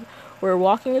 5 were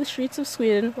walking the streets of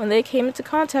Sweden when they came into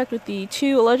contact with the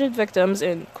 2 alleged victims,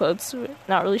 in quotes,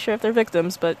 not really sure if they're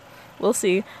victims, but we'll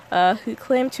see, who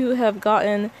claimed to have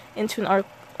gotten into an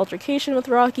altercation with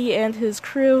Rocky and his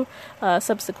crew.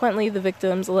 Subsequently, the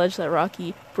victims alleged that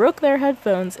Rocky broke their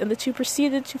headphones, and the 2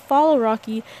 proceeded to follow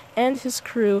Rocky and his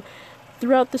crew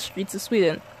throughout the streets of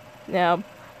Sweden. Now,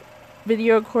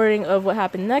 video recording of what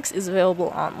happened next is available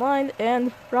online,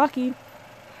 and Rocky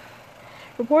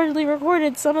reportedly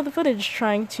recorded some of the footage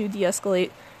trying to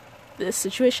de-escalate this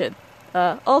situation.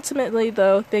 Ultimately,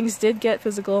 though, things did get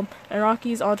physical, and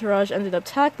Rocky's entourage ended up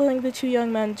tackling the 2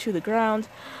 young men to the ground,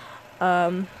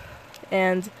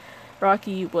 and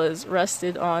Rocky was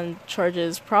arrested on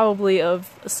charges probably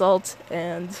of assault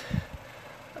and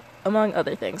among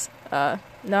other things.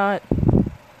 Not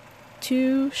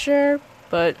too sure,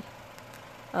 but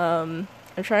I'm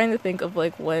trying to think of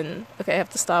like when. Okay, I have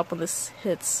to stop when this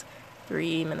hits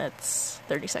 3 minutes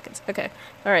 30 seconds. Okay,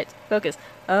 alright, focus.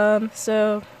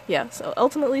 So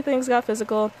ultimately things got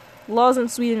physical. Laws in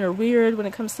Sweden are weird when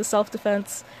it comes to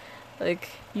self-defense. Like,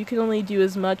 you can only do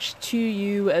as much to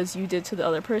you as you did to the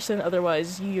other person,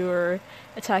 otherwise you're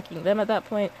attacking them at that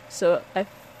point. So,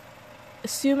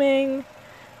 assuming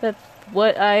that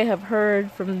what I have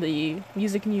heard from the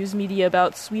music news media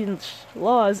about Swedish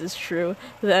laws is true,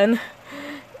 then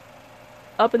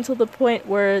up until the point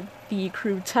where the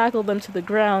crew tackled them to the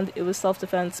ground, it was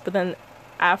self-defense, but then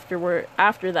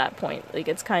after that point, like,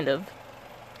 it's kind of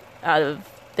out of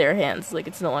their hands, like,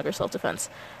 it's no longer self-defense.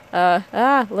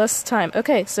 Less time.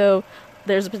 Okay, so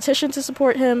there's a petition to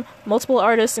support him. Multiple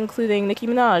artists, including Nicki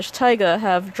Minaj, Tyga,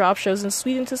 have dropped shows in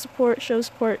Sweden to show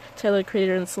support. Tyler,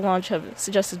 Creator, and Solange have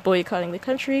suggested boycotting the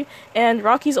country. And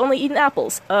Rocky's only eaten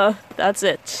apples. That's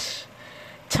it.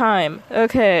 Time.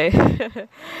 Okay.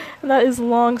 And that is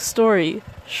long story,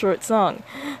 short song.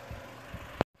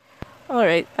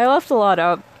 Alright, I left a lot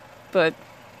out, but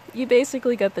you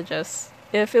basically get the gist.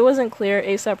 if it wasn't clear,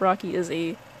 A$AP Rocky is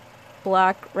a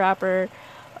black rapper.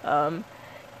 Um,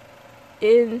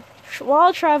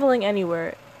 while traveling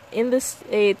anywhere, in the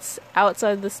States,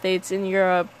 outside the States, in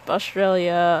Europe,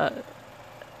 Australia,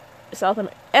 South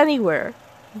America, anywhere,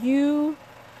 you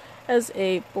as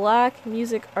a black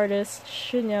music artist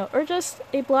should know, or just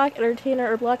a black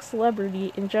entertainer or black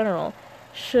celebrity in general,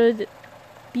 should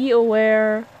be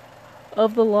aware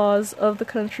of the laws of the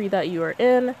country that you are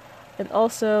in, and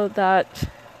also that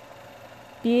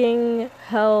being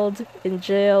held in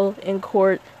jail, in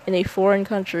court, in a foreign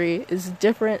country is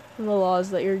different from the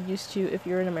laws that you're used to if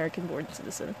you're an American-born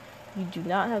citizen. You do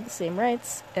not have the same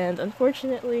rights, and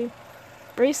unfortunately,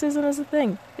 racism is a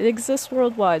thing. It exists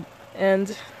worldwide,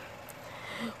 and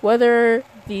whether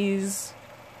these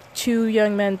two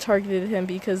young men targeted him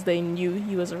because they knew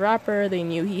he was a rapper, they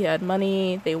knew he had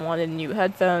money, they wanted new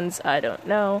headphones, I don't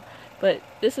know. But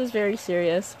this is very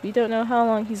serious. We don't know how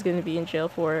long he's going to be in jail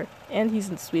for, and he's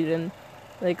in Sweden.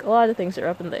 Like, a lot of things are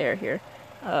up in the air here.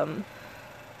 And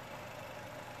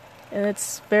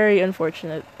it's very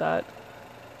unfortunate that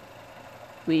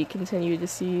we continue to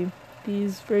see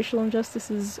these racial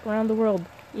injustices around the world,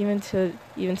 even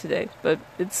today. But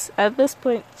it's, at this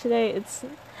point today, it's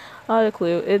not a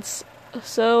clue. It's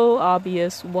so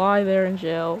obvious why they're in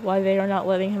jail, why they are not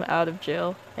letting him out of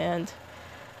jail, and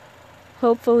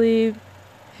hopefully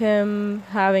him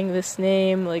having this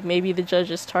name, like, maybe the judge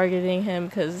is targeting him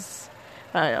because,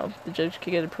 I don't know, the judge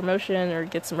could get a promotion or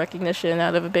get some recognition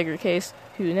out of a bigger case.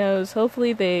 Who knows?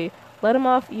 Hopefully they let him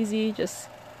off easy, just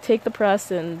take the press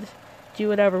and do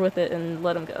whatever with it and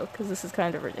let him go, because this is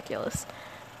kind of ridiculous.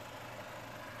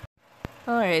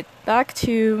 Alright, back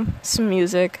to some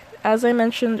music. As I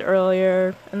mentioned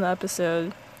earlier in the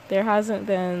episode, there hasn't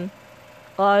been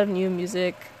a lot of new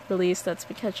music released that's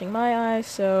been catching my eye,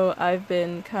 so I've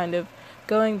been kind of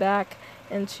going back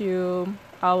into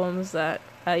albums that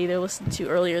I either listened to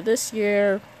earlier this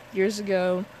year, years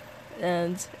ago,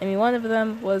 and I mean, one of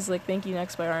them was like Thank You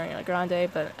Next by Ariana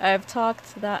Grande, but I've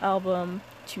talked that album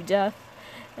to death,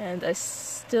 and I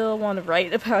still want to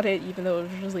write about it even though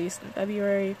it was released in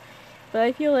February. But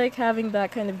I feel like having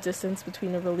that kind of distance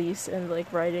between a release and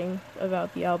like writing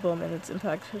about the album and its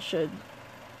impact should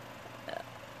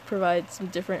provide some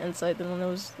different insight than when it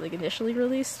was like initially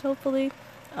released, hopefully.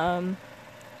 But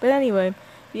anyway,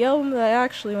 the album that I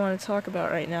actually want to talk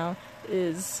about right now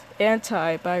is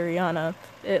Anti by Rihanna.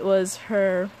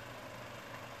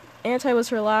 Anti was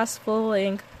her last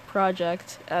full-length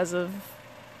project as of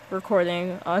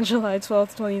recording on July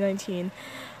 12th, 2019.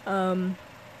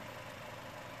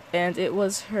 And it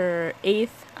was her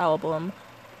 8th album.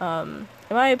 In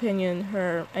my opinion,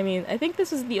 I think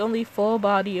this is the only full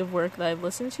body of work that I've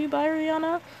listened to by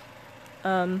Rihanna.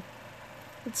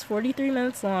 It's 43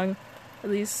 minutes long, at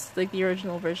least like the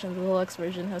original version. The deluxe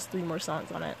version has 3 more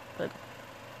songs on it, but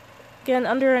again,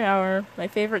 under an hour. My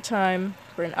favorite time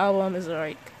for an album is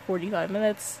like 45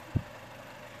 minutes,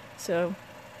 so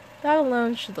that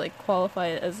alone should like qualify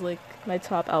it as like my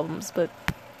top albums. But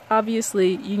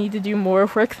obviously, you need to do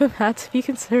more work than that to be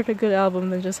considered a good album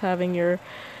than just having your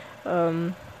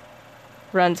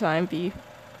runtime be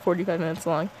 45 minutes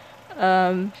long.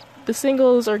 The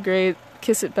singles are great.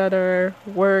 Kiss It Better,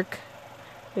 Work.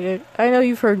 Like, I know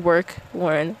you've heard Work,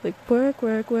 Lauren. Like, work,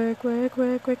 work, work, work,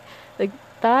 work, work. Like,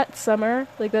 that summer,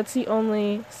 like, that's the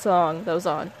only song that was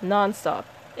on, non-stop.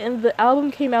 And the album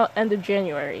came out end of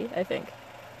January, I think.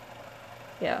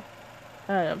 Yeah.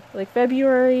 I don't know. Like,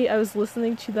 February, I was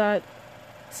listening to that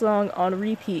song on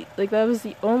repeat. Like, that was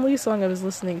the only song I was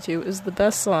listening to. It was the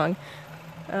best song.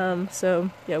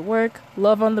 So, yeah, Work,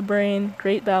 Love on the Brain,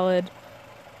 great ballad.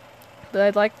 But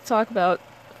I'd like to talk about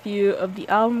a few of the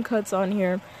album cuts on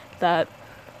here that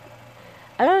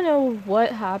I don't know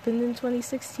what happened in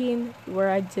 2016 where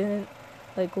I didn't,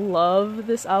 like, love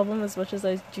this album as much as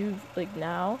I do, like,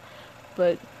 now.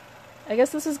 But I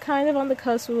guess this is kind of on the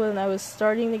cusp of when I was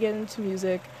starting to get into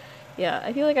music. Yeah,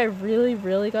 I feel like I really,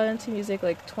 really got into music,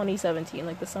 like, 2017,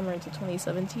 like, the summer into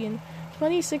 2017.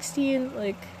 2016,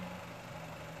 like,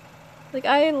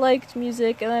 I liked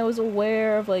music, and I was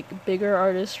aware of, like, bigger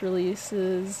artist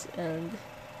releases, and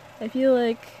I feel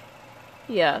like,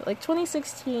 yeah, like,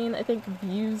 2016, I think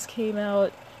Views came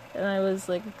out, and I was,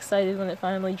 like, excited when it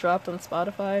finally dropped on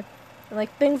Spotify, and,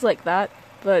 like, things like that,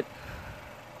 but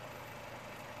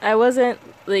I wasn't,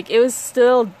 like, it was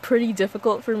still pretty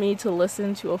difficult for me to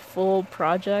listen to a full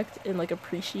project and, like,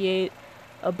 appreciate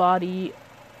a body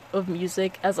of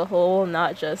music as a whole,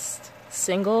 not just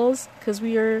singles, because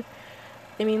we grew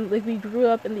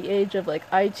up in the age of, like,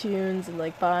 iTunes and,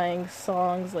 like, buying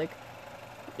songs, like,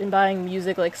 and buying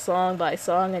music, like, song by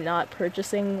song and not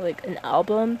purchasing, like, an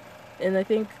album. and I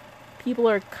think people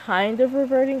are kind of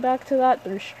reverting back to that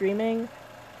through streaming.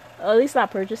 At least not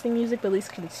purchasing music, but at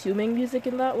least consuming music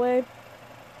in that way.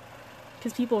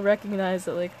 Because people recognize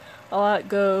that, like, a lot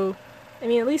go... I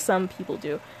mean, at least some people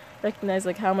do recognize,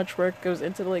 like, how much work goes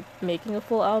into, like, making a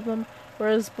full album.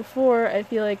 Whereas before, I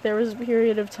feel like there was a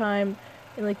period of time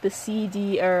in, like, the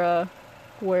CD era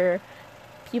where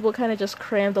people kind of just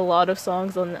crammed a lot of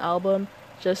songs on an album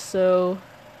just so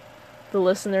the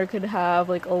listener could have,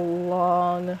 like, a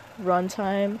long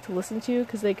runtime to listen to,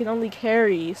 because they can only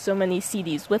carry so many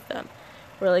CDs with them,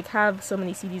 or, like, have so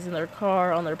many CDs in their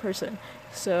car on their person.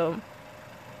 So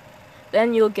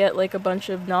then you'll get, like, a bunch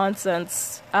of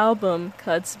nonsense album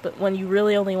cuts, but when you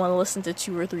really only want to listen to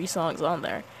 2 or 3 songs on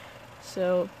there.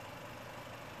 So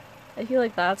I feel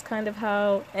like that's kind of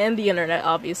how... And the internet,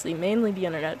 obviously. Mainly the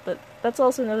internet, but that's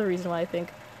also another reason why I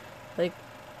think, like,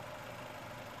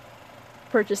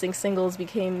 purchasing singles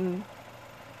became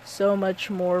so much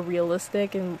more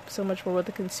realistic and so much more what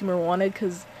the consumer wanted,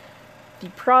 because the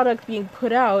product being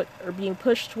put out or being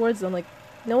pushed towards them, like,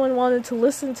 no one wanted to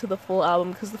listen to the full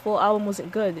album because the full album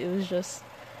wasn't good. It was just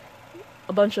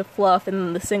a bunch of fluff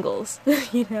and the singles,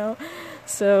 you know?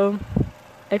 So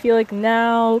I feel like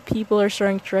now people are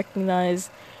starting to recognize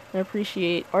and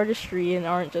appreciate artistry and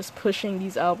aren't just pushing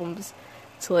these albums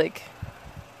to, like,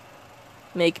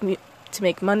 make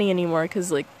money anymore,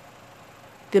 because, like,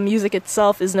 the music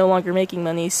itself is no longer making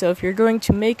money. So if you're going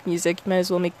to make music, you might as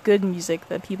well make good music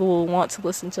that people will want to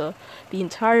listen to the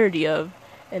entirety of,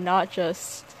 and not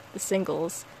just the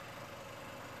singles.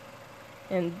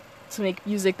 And to make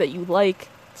music that you like,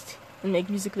 and make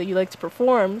music that you like to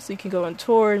perform, so you can go on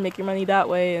tour and make your money that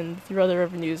way, and through other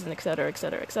revenues, and etc.,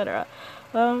 etc., etc.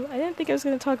 I didn't think I was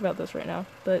going to talk about this right now,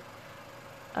 but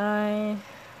I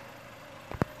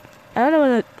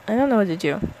don't know what to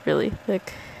do, really.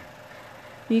 Like,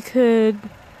 we could...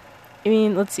 I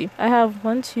mean, let's see. I have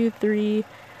 1, 2, 3,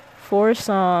 4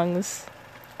 songs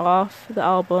off the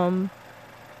album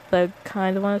that I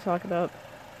kind of want to talk about.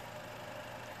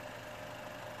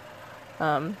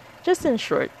 Just in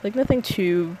short, like, nothing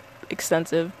too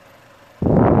extensive.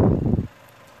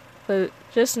 But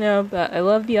just know that I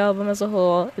love the album as a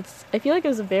whole. I feel like it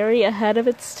was very ahead of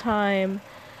its time.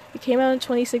 It came out in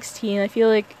 2016. I feel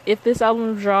like if this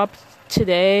album dropped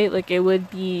today, like, it would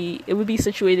be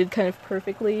situated kind of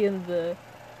perfectly in the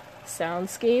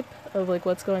soundscape of, like,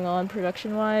 what's going on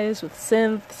production-wise, with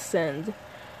synths and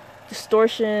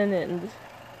distortion and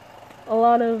a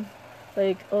lot of,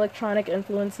 like, electronic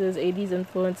influences, 80s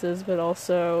influences, but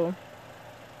also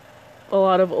a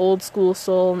lot of old school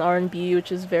soul and R&B,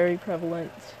 which is very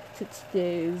prevalent to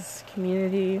today's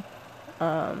community.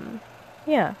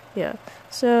 Yeah.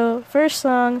 So, first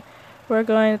song we're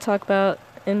going to talk about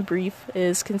in brief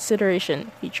is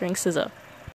Consideration, featuring SZA.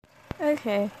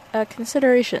 Okay,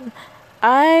 Consideration.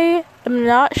 I am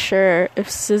not sure if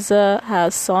SZA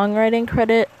has songwriting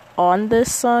credit on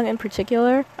this song in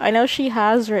particular. I know she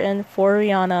has written for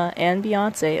Rihanna and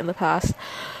Beyonce in the past.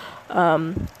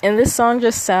 And this song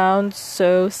just sounds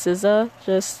so SZA.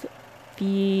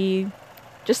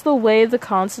 Just the way the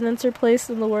consonants are placed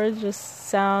in the words just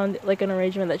sound like an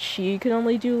arrangement that she could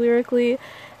only do lyrically.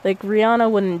 Like, Rihanna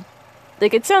wouldn't...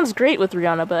 Like, it sounds great with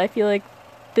Rihanna, but I feel like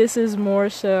this is more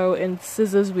so in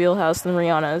SZA's wheelhouse than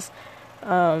Rihanna's.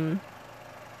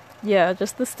 Yeah,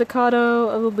 just the staccato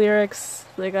of the lyrics.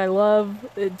 Like, I love...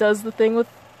 It does the thing with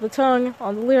the tongue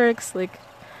on the lyrics. Like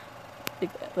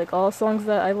all songs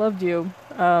that I love do.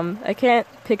 I can't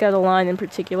pick out a line in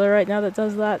particular right now that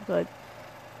does that, but...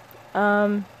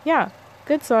 yeah,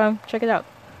 good song. Check it out.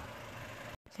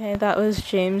 Okay, that was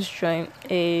James Joint,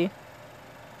 a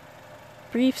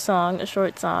brief song, a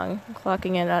short song,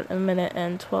 clocking in at 1 minute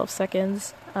and 12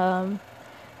 seconds. I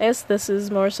guess this is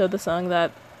more so the song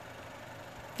that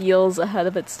feels ahead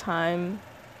of its time.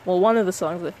 Well, one of the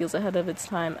songs that feels ahead of its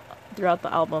time throughout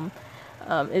the album.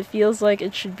 It feels like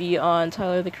it should be on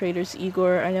Tyler, the Creator's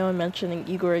Igor. I know I'm mentioning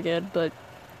Igor again, but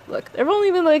look, there have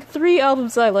only been, like, 3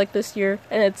 albums that I liked this year,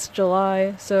 and it's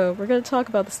July, so we're gonna talk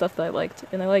about the stuff that I liked.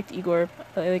 And I liked Igor.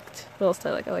 I liked... What else did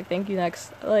I like? I liked Thank You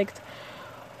Next. I liked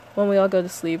When We All Go to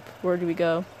Sleep, Where Do We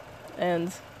Go?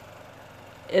 And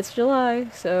it's July,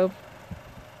 so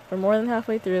we're more than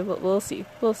halfway through, but we'll see.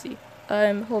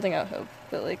 I'm holding out hope,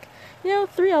 but, like,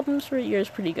 3 albums for a year is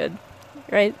pretty good,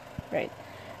 right?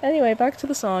 Anyway, back to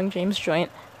the song, James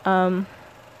Joint.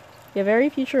 Yeah, very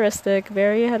futuristic,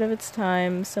 very ahead of its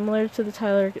time, similar to the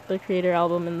Tyler, the Creator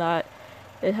album in that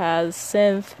it has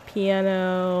synth,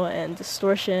 piano, and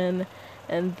distortion,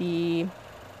 and the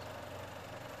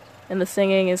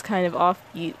singing is kind of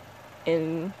offbeat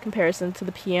in comparison to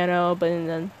the piano, but in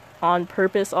a on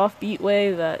purpose offbeat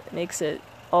way that makes it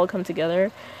all come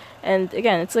together. And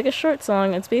again, it's like a short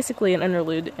song. It's basically an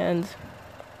interlude, and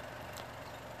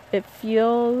it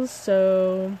feels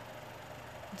so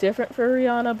different for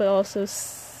Rihanna, but also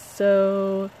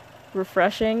so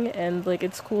refreshing. And like,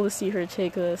 it's cool to see her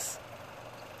take this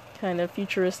kind of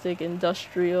futuristic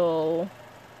industrial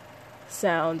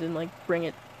sound and bring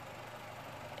it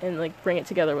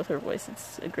together with her voice.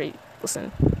 It's a great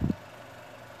listen.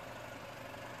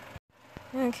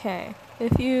 Okay,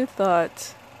 if you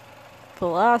thought the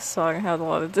last song had a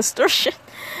lot of distortion,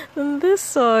 then this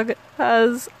song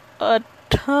has a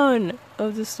ton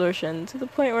of distortion, to the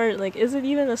point where, is it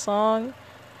even a song?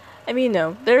 I mean,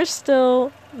 no, there's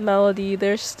still melody,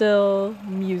 there's still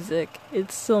music.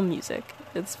 It's still music.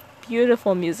 It's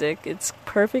beautiful music. It's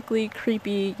perfectly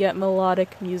creepy yet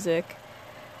melodic music.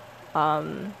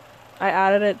 I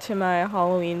added it to my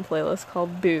Halloween playlist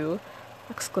called Boo! !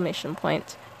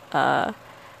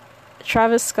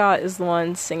 Travis Scott is the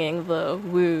one singing the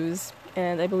woos,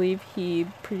 and I believe he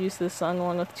produced this song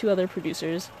along with 2 other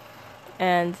producers.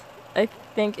 And I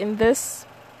think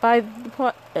by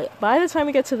the time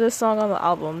we get to this song on the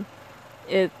album,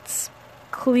 it's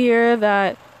clear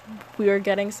that we are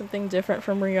getting something different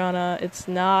from Rihanna. It's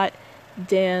not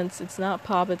dance, it's not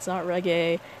pop, it's not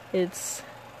reggae. It's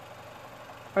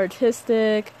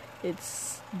artistic,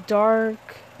 it's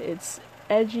dark, it's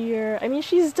edgier. I mean,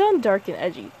 she's done dark and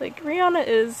edgy. Rihanna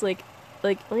is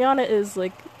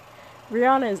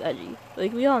edgy.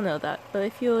 We all know that. But I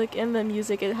feel like in the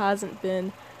music it hasn't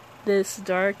been this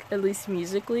dark, at least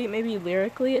musically. Maybe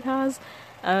lyrically it has.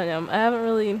 I don't know. I haven't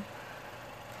really,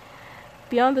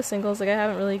 beyond the singles, I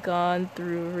haven't really gone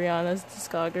through Rihanna's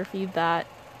discography that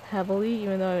heavily,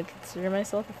 even though I consider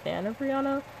myself a fan of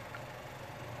Rihanna.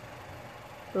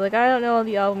 But I don't know all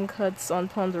the album cuts on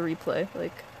Pon de Replay.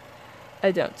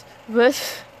 I don't.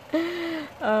 But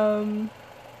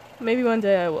maybe one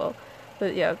day I will.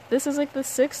 But yeah, this is the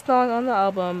 6th song on the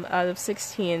album out of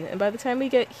 16, and by the time we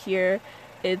get here,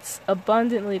 it's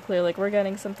abundantly clear we're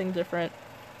getting something different.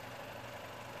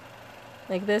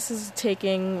 This is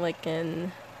taking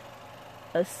in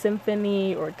a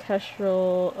symphony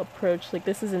orchestral approach.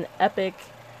 This is an epic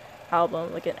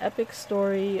album, an epic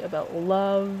story about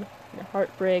love and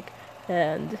heartbreak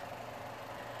and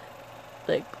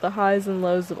the highs and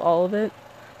lows of all of it.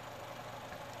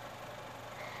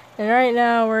 And right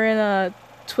now we're in a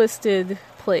twisted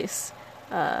place.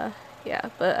 Yeah,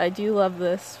 but I do love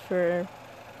this for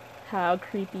how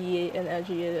creepy and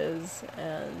edgy it is,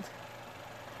 and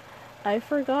I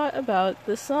forgot about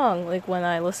this song, when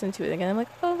I listened to it again. I'm like,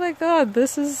 oh my god,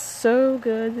 this is so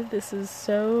good, this is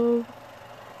so...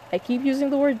 I keep using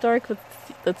the word dark, but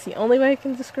that's the only way I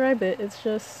can describe it. It's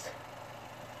just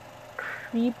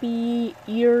creepy,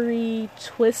 eerie,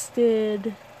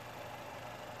 twisted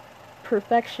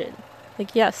perfection.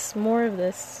 Yes, more of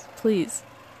this, please.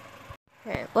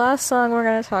 Okay, last song we're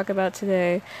going to talk about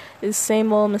today is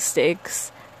Same Old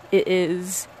Mistakes. It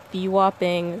is the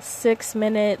whopping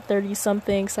 6-minute,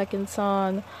 30-something second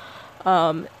song.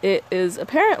 It is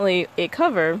apparently a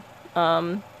cover.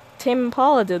 Tame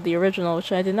Impala did the original,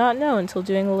 which I did not know until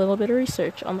doing a little bit of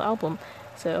research on the album.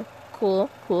 So,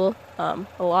 cool. A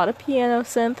lot of piano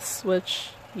synths, which,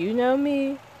 you know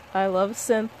me, I love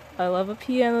synth. I love a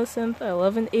piano synth. I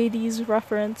love an 80s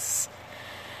reference.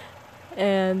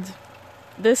 And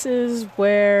this is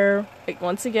where,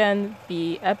 once again,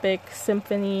 the epic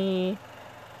symphony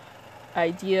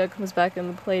idea comes back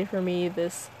into play for me.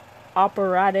 This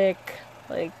operatic,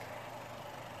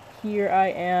 here I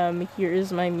am, here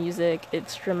is my music,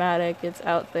 it's dramatic, it's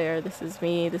out there, this is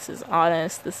me, this is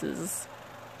honest, this is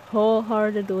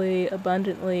wholeheartedly,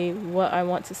 abundantly what I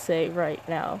want to say right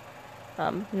now.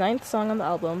 9th song on the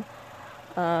album.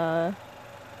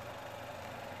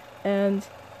 And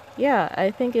yeah,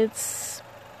 I think it's,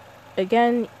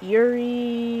 again,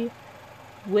 eerie,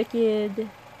 wicked,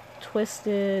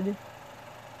 twisted,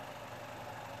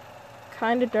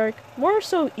 kind of dark, more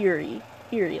so eerie,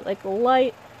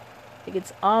 light,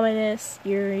 it's ominous,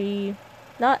 eerie,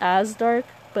 not as dark,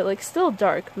 but still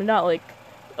dark, but not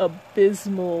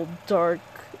abysmal dark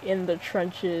in the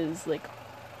trenches,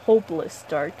 hopeless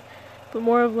dark, but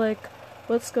more of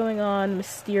what's going on,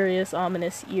 mysterious,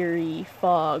 ominous, eerie,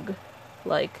 fog,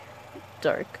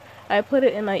 dark. I put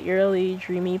it in my eerily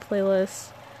dreamy playlist,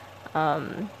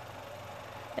 and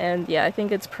yeah, I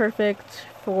think it's perfect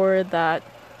for that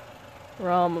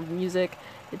realm of music.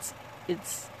 It's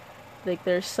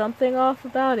there's something off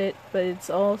about it, but it's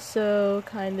also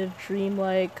kind of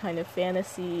dreamlike, kind of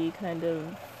fantasy, kind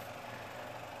of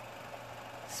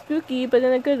spooky, but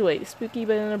in a good way. Spooky,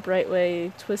 but in a bright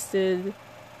way. Twisted,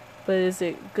 but is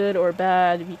it good or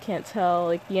bad? You can't tell.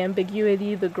 Like, the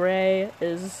ambiguity, the gray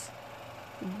is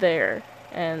there,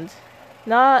 and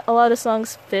not a lot of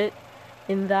songs fit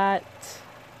in that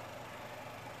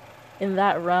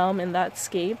realm, in that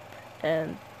scape,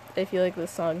 and I feel like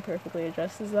this song perfectly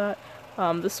addresses that.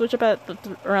 The switch up at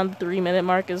around the 3-minute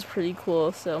mark is pretty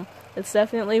cool, so it's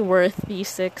definitely worth the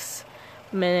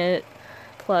 6-minute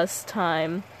plus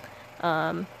time.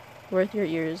 Worth your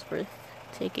ears, worth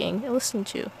taking a listen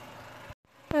to.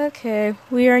 Okay,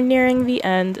 we are nearing the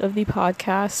end of the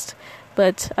podcast,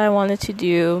 but I wanted to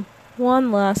do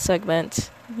one last segment.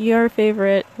 Your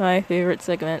favorite, my favorite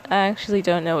segment. I actually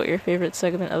don't know what your favorite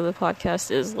segment of the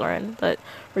podcast is, Lauren, but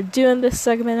we're doing this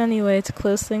segment anyway to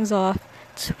close things off.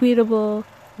 Tweetable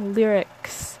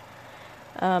lyrics.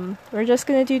 We're just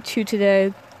gonna do 2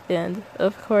 today, and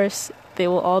of course, they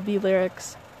will all be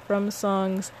lyrics from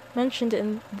songs mentioned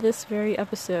in this very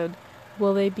episode.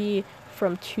 Will they be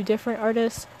from 2 different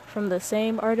artists, from the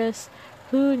same artist?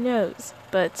 Who knows?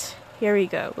 But here we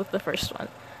go with the first one.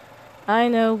 I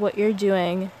know what you're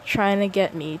doing, trying to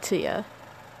get me to ya.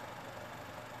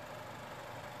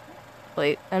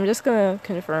 Wait, I'm just gonna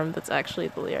confirm that's actually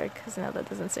the lyric, because now that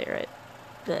doesn't say right.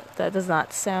 That does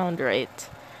not sound right.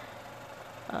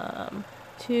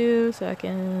 2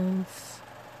 seconds.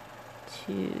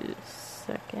 2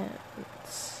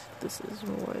 seconds. This is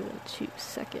more than 2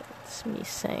 seconds. Me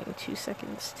saying 2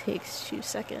 seconds takes 2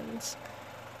 seconds.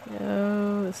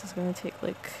 No, this is gonna take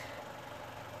like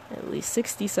at least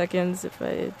 60 seconds if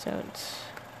I don't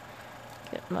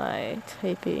get my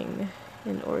typing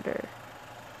in order.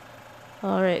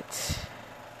 Alright.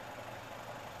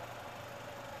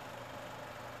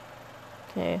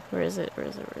 Okay, where is it? We're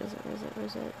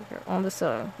on the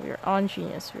song. We are on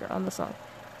Genius. We are on the song.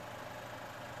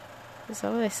 Is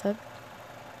that what I said?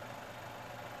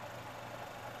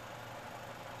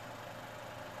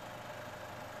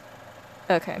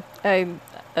 Okay.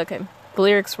 Okay. The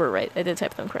lyrics were right. I did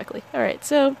type them correctly. Alright,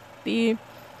 so the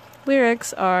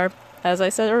lyrics are, as I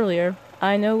said earlier,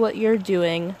 I know what you're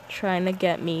doing, trying to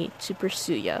get me to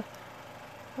pursue ya.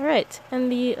 Alright, and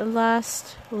the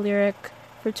last lyric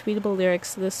for tweetable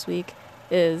lyrics this week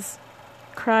is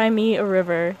cry me a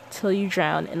river till you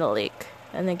drown in a lake.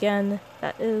 And again,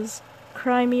 that is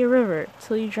cry me a river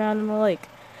till you drown in a lake.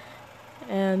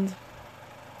 And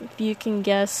if you can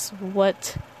guess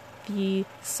what the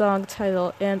song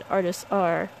title and artists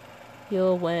are,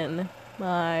 you'll win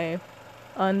my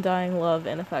undying love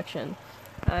and affection.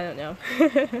 I don't know.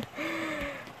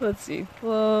 Let's see.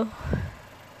 Well,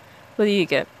 what do you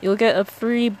get? You'll get a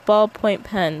free ballpoint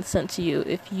pen sent to you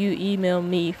if you email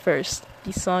me first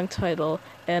the song title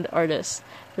and artist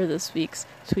for this week's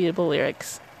tweetable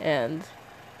lyrics, and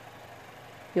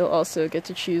you'll also get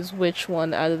to choose which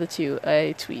one out of the 2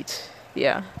 I tweet.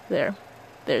 Yeah,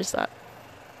 there's that.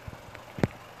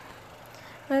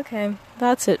 Okay,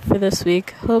 that's it for this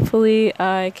week. Hopefully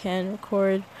I can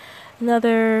record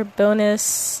another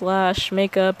bonus /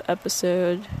 makeup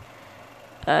episode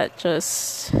that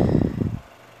just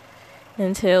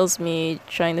entails me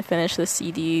trying to finish the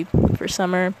CD for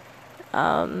summer.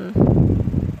 In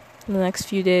the next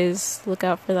few days, look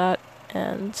out for that,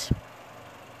 and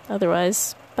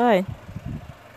otherwise, bye.